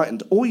be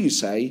enlightened. Or you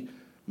say,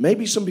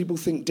 maybe some people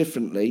think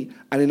differently,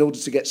 and in order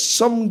to get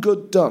some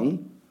good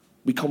done,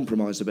 we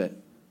compromise a bit.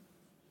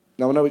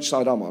 Now, I know which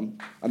side I'm on,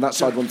 and that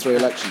side won 3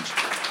 elections.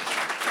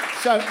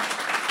 So,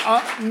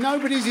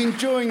 Nobody's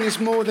enjoying this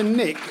more than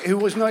Nick, who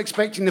was not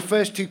expecting the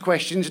first two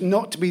questions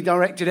not to be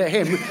directed at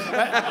him,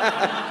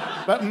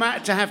 but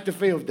Matt to have to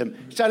field them.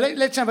 So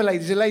let's have a lady.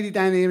 There's a lady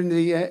down here in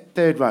the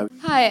third row.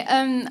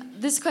 Hi,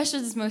 this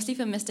question is mostly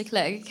for Mr.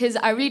 Clegg, because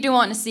I really do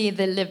want to see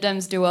the Lib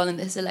Dems do well in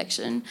this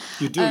election.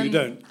 You do, you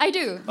don't? I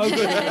do. Oh, good.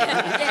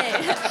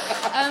 Yay.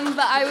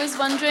 But I was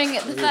wondering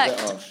the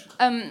fact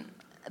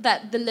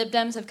that the Lib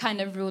Dems have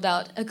kind of ruled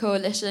out a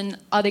coalition.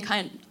 Are they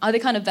kind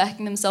of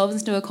backing themselves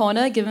into a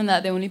corner, given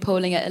that they're only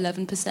polling at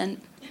 11%?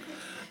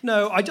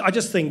 No, I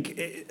just think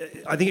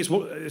it's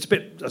a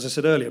bit, as I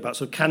said earlier, about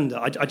sort of candour.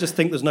 I just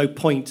think there's no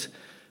point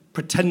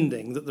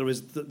pretending that there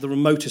is the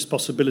remotest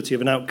possibility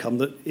of an outcome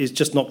that is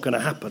just not going to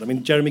happen. I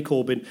mean, Jeremy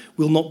Corbyn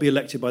will not be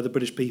elected by the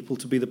British people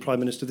to be the Prime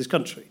Minister of this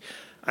country.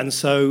 And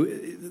so,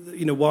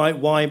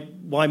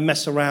 why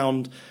mess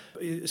around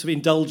sort of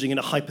indulging in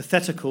a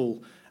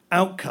hypothetical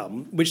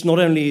outcome, which not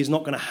only is not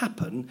going to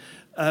happen,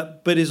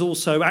 but is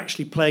also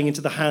actually playing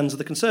into the hands of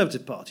the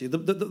Conservative Party.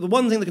 The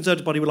one thing the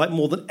Conservative Party would like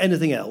more than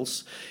anything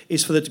else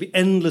is for there to be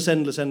endless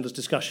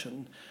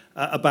discussion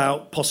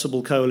about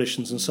possible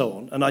coalitions and so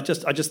on. And I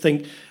just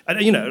think,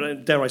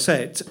 and dare I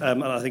say it,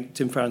 and I think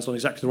Tim Farron's on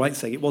exactly the right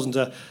thing. It wasn't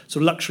a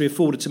sort of luxury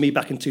afforded to me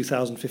back in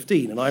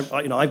 2015, and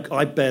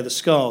I bear the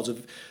scars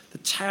of the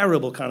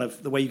terrible kind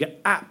of the way you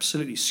get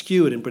absolutely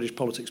skewered in British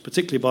politics,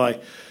 particularly by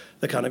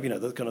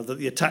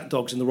the attack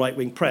dogs in the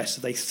right-wing press.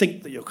 They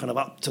think that you're kind of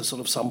up to sort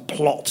of some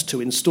plot to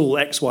install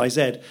X, Y,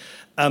 Z.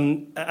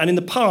 And in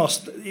the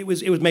past, it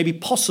was maybe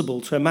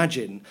possible to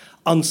imagine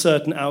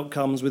uncertain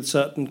outcomes with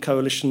certain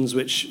coalitions,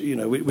 which you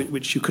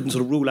couldn't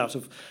sort of rule out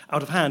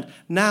of hand.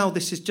 Now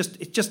this is just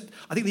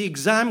I think the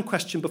exam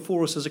question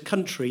before us as a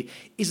country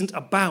isn't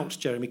about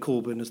Jeremy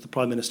Corbyn as the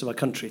Prime Minister of our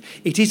country.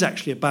 It is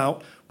actually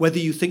about whether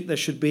you think there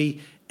should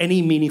be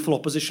any meaningful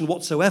opposition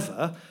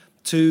whatsoever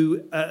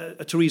to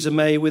Theresa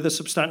May with a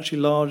substantially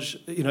large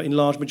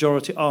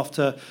majority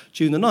after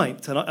June the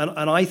 9th.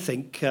 And I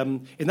think,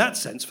 in that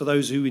sense, for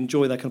those who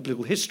enjoy that kind of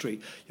political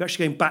history, you're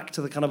actually going back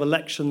to the kind of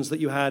elections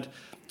that you had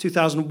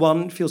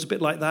 2001, feels a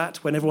bit like that,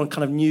 when everyone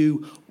kind of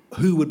knew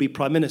who would be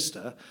Prime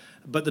Minister.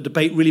 But the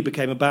debate really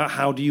became about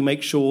how do you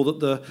make sure that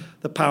the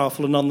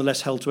powerful are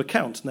nonetheless held to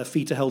account and their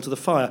feet are held to the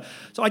fire.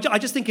 So I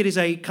just think it is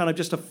a kind of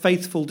just a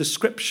faithful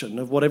description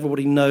of what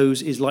everybody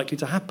knows is likely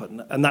to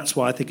happen. And that's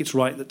why I think it's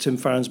right that Tim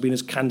Farron's been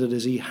as candid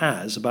as he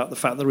has about the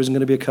fact there isn't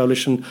going to be a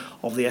coalition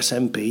of the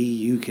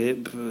SNP,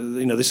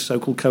 UKIP, this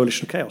so-called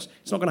coalition of chaos.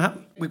 It's not going to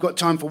happen. We've got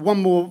time for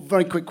one more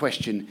very quick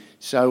question.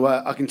 So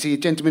I can see a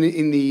gentleman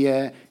in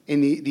the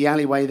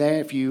alleyway there.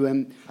 If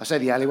you, I say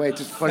the alleyway, it's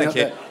just funny up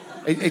there.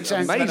 It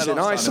sounds amazing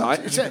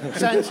eyesight. It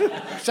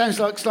sounds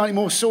like slightly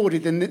more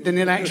sordid than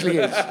it actually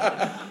is.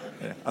 Yeah,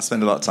 I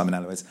spend a lot of time in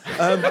alleyways.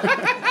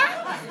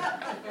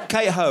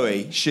 Kate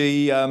Hoey,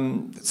 she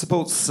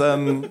supports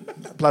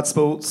blood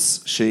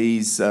sports.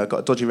 She's got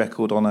a dodgy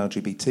record on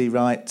LGBT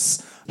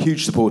rights.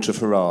 Huge supporter of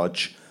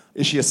Farage.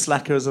 Is she a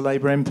slacker as a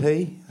Labour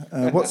MP?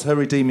 What's her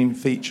redeeming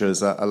feature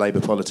as a Labour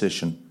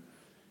politician?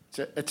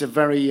 It's a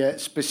very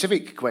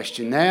specific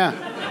question there.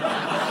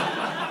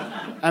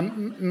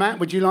 Matt,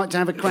 would you like to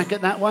have a crack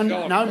at that one?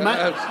 No,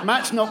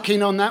 Matt's not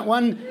keen on that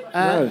one.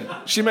 No,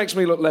 she makes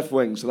me look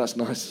left-wing, so that's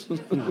nice.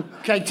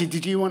 Katie,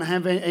 did you want to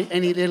have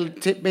any little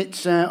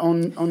tidbits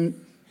on...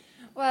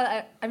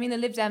 Well, I mean, the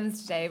Lib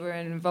Dems today were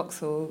in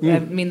Vauxhall. I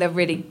mean, they're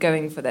really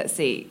going for that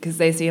seat because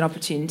they see an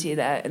opportunity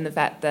there in the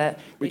fact that...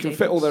 We can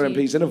fit all their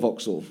MPs in a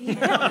Vauxhall.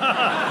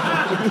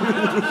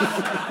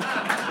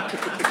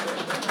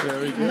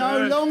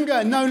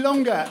 No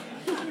longer.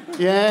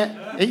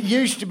 Yeah, it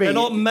used to be. They're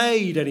not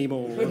made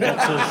anymore.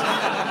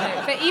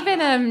 But even,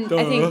 I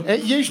think...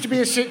 It used to be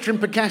a Citroën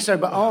Picasso,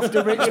 but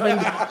after Richmond,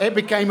 it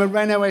became a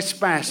Renault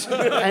Espace.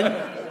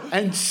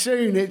 And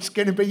soon it's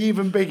going to be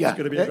even bigger. It's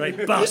going to be a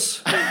great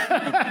bus.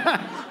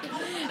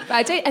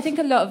 But I think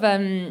a lot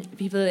of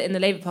people in the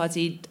Labour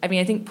Party... I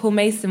mean, I think Paul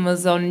Mason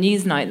was on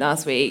Newsnight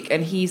last week,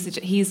 and he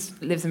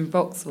lives in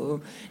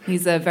Vauxhall.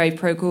 He's very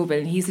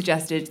pro-Corbyn. He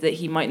suggested that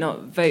he might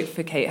not vote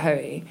for Kate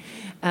Hoey.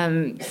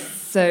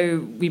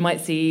 So we might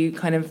see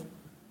kind of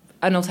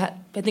I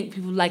think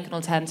people like an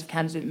alternative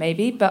candidate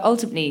maybe, but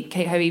ultimately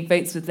Kate Hoey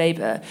votes with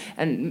Labour,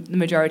 and the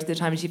majority of the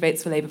time she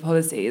votes for Labour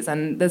policies,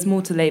 and there's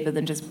more to Labour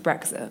than just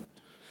Brexit.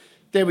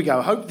 There we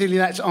go. Hopefully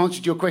that's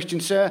answered your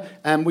question, sir.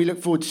 We look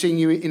forward to seeing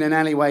you in an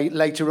alleyway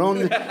later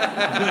on.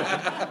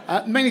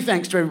 Many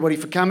thanks to everybody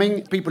for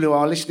coming. People who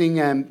are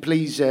listening,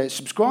 please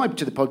subscribe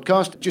to the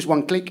podcast. Just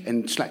one click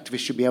and Slacktivist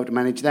should be able to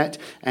manage that.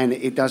 And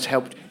it does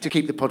help to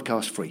keep the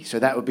podcast free. So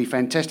that would be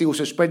fantastic.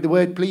 Also spread the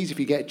word, please, if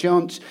you get a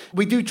chance.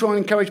 We do try and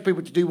encourage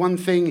people to do one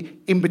thing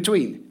in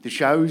between the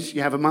shows.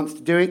 You have a month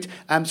to do it.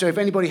 So if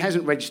anybody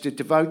hasn't registered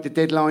to vote, the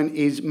deadline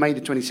is May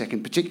the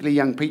 22nd, particularly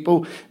young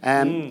people.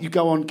 You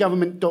go on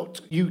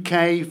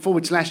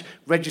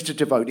government.uk/register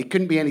to vote. It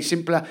couldn't be any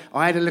simpler.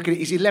 I had a look at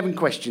it. It's 11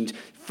 questions.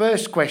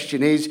 First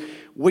question is,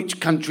 which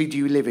country do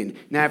you live in?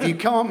 Now, if you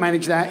can't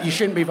manage that, you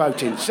shouldn't be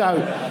voting. So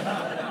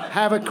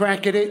have a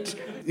crack at it.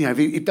 You know, if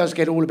it does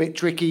get all a bit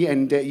tricky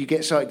and you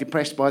get slightly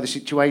depressed by the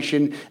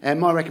situation,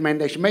 my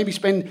recommendation, maybe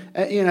spend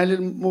a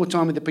little more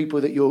time with the people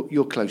that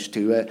you're close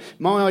to.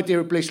 My idea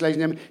of bliss, ladies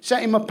and gentlemen,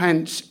 sat in my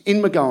pants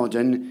in my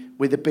garden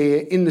with a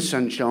beer in the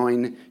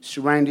sunshine,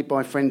 surrounded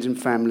by friends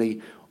and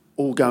family,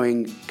 all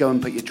going, go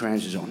and put your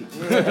trousers on.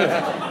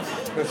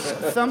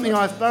 Something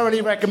I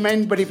thoroughly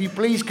recommend, but if you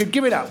please could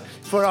give it up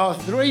for our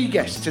 3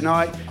 guests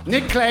tonight,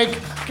 Nick Clegg,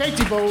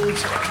 Katie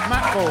Balls,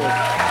 Matt Ford.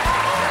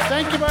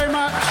 Thank you very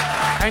much,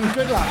 and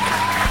good luck.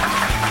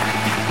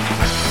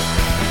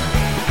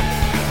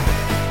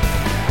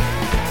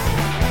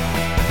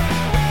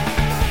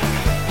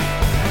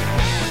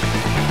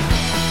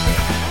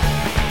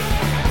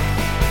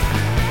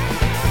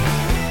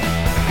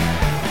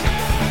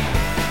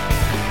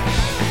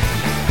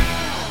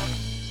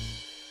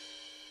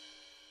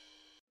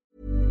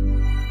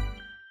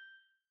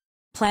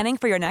 Planning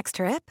for your next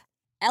trip?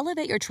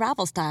 Elevate your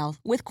travel style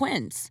with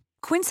Quince.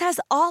 Quince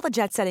has all the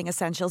jet-setting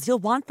essentials you'll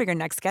want for your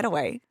next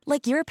getaway,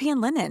 like European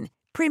linen,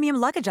 premium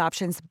luggage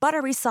options,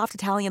 buttery soft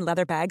Italian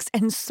leather bags,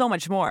 and so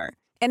much more.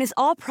 And is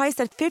all priced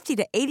at 50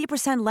 to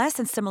 80% less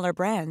than similar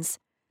brands.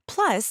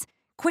 Plus,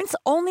 Quince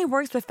only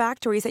works with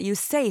factories that use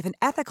safe and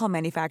ethical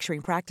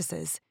manufacturing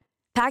practices.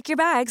 Pack your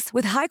bags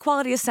with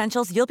high-quality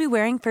essentials you'll be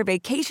wearing for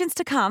vacations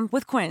to come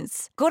with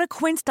Quince. Go to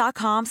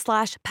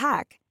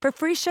quince.com/pack for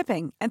free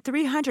shipping and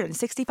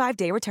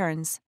 365-day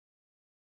returns.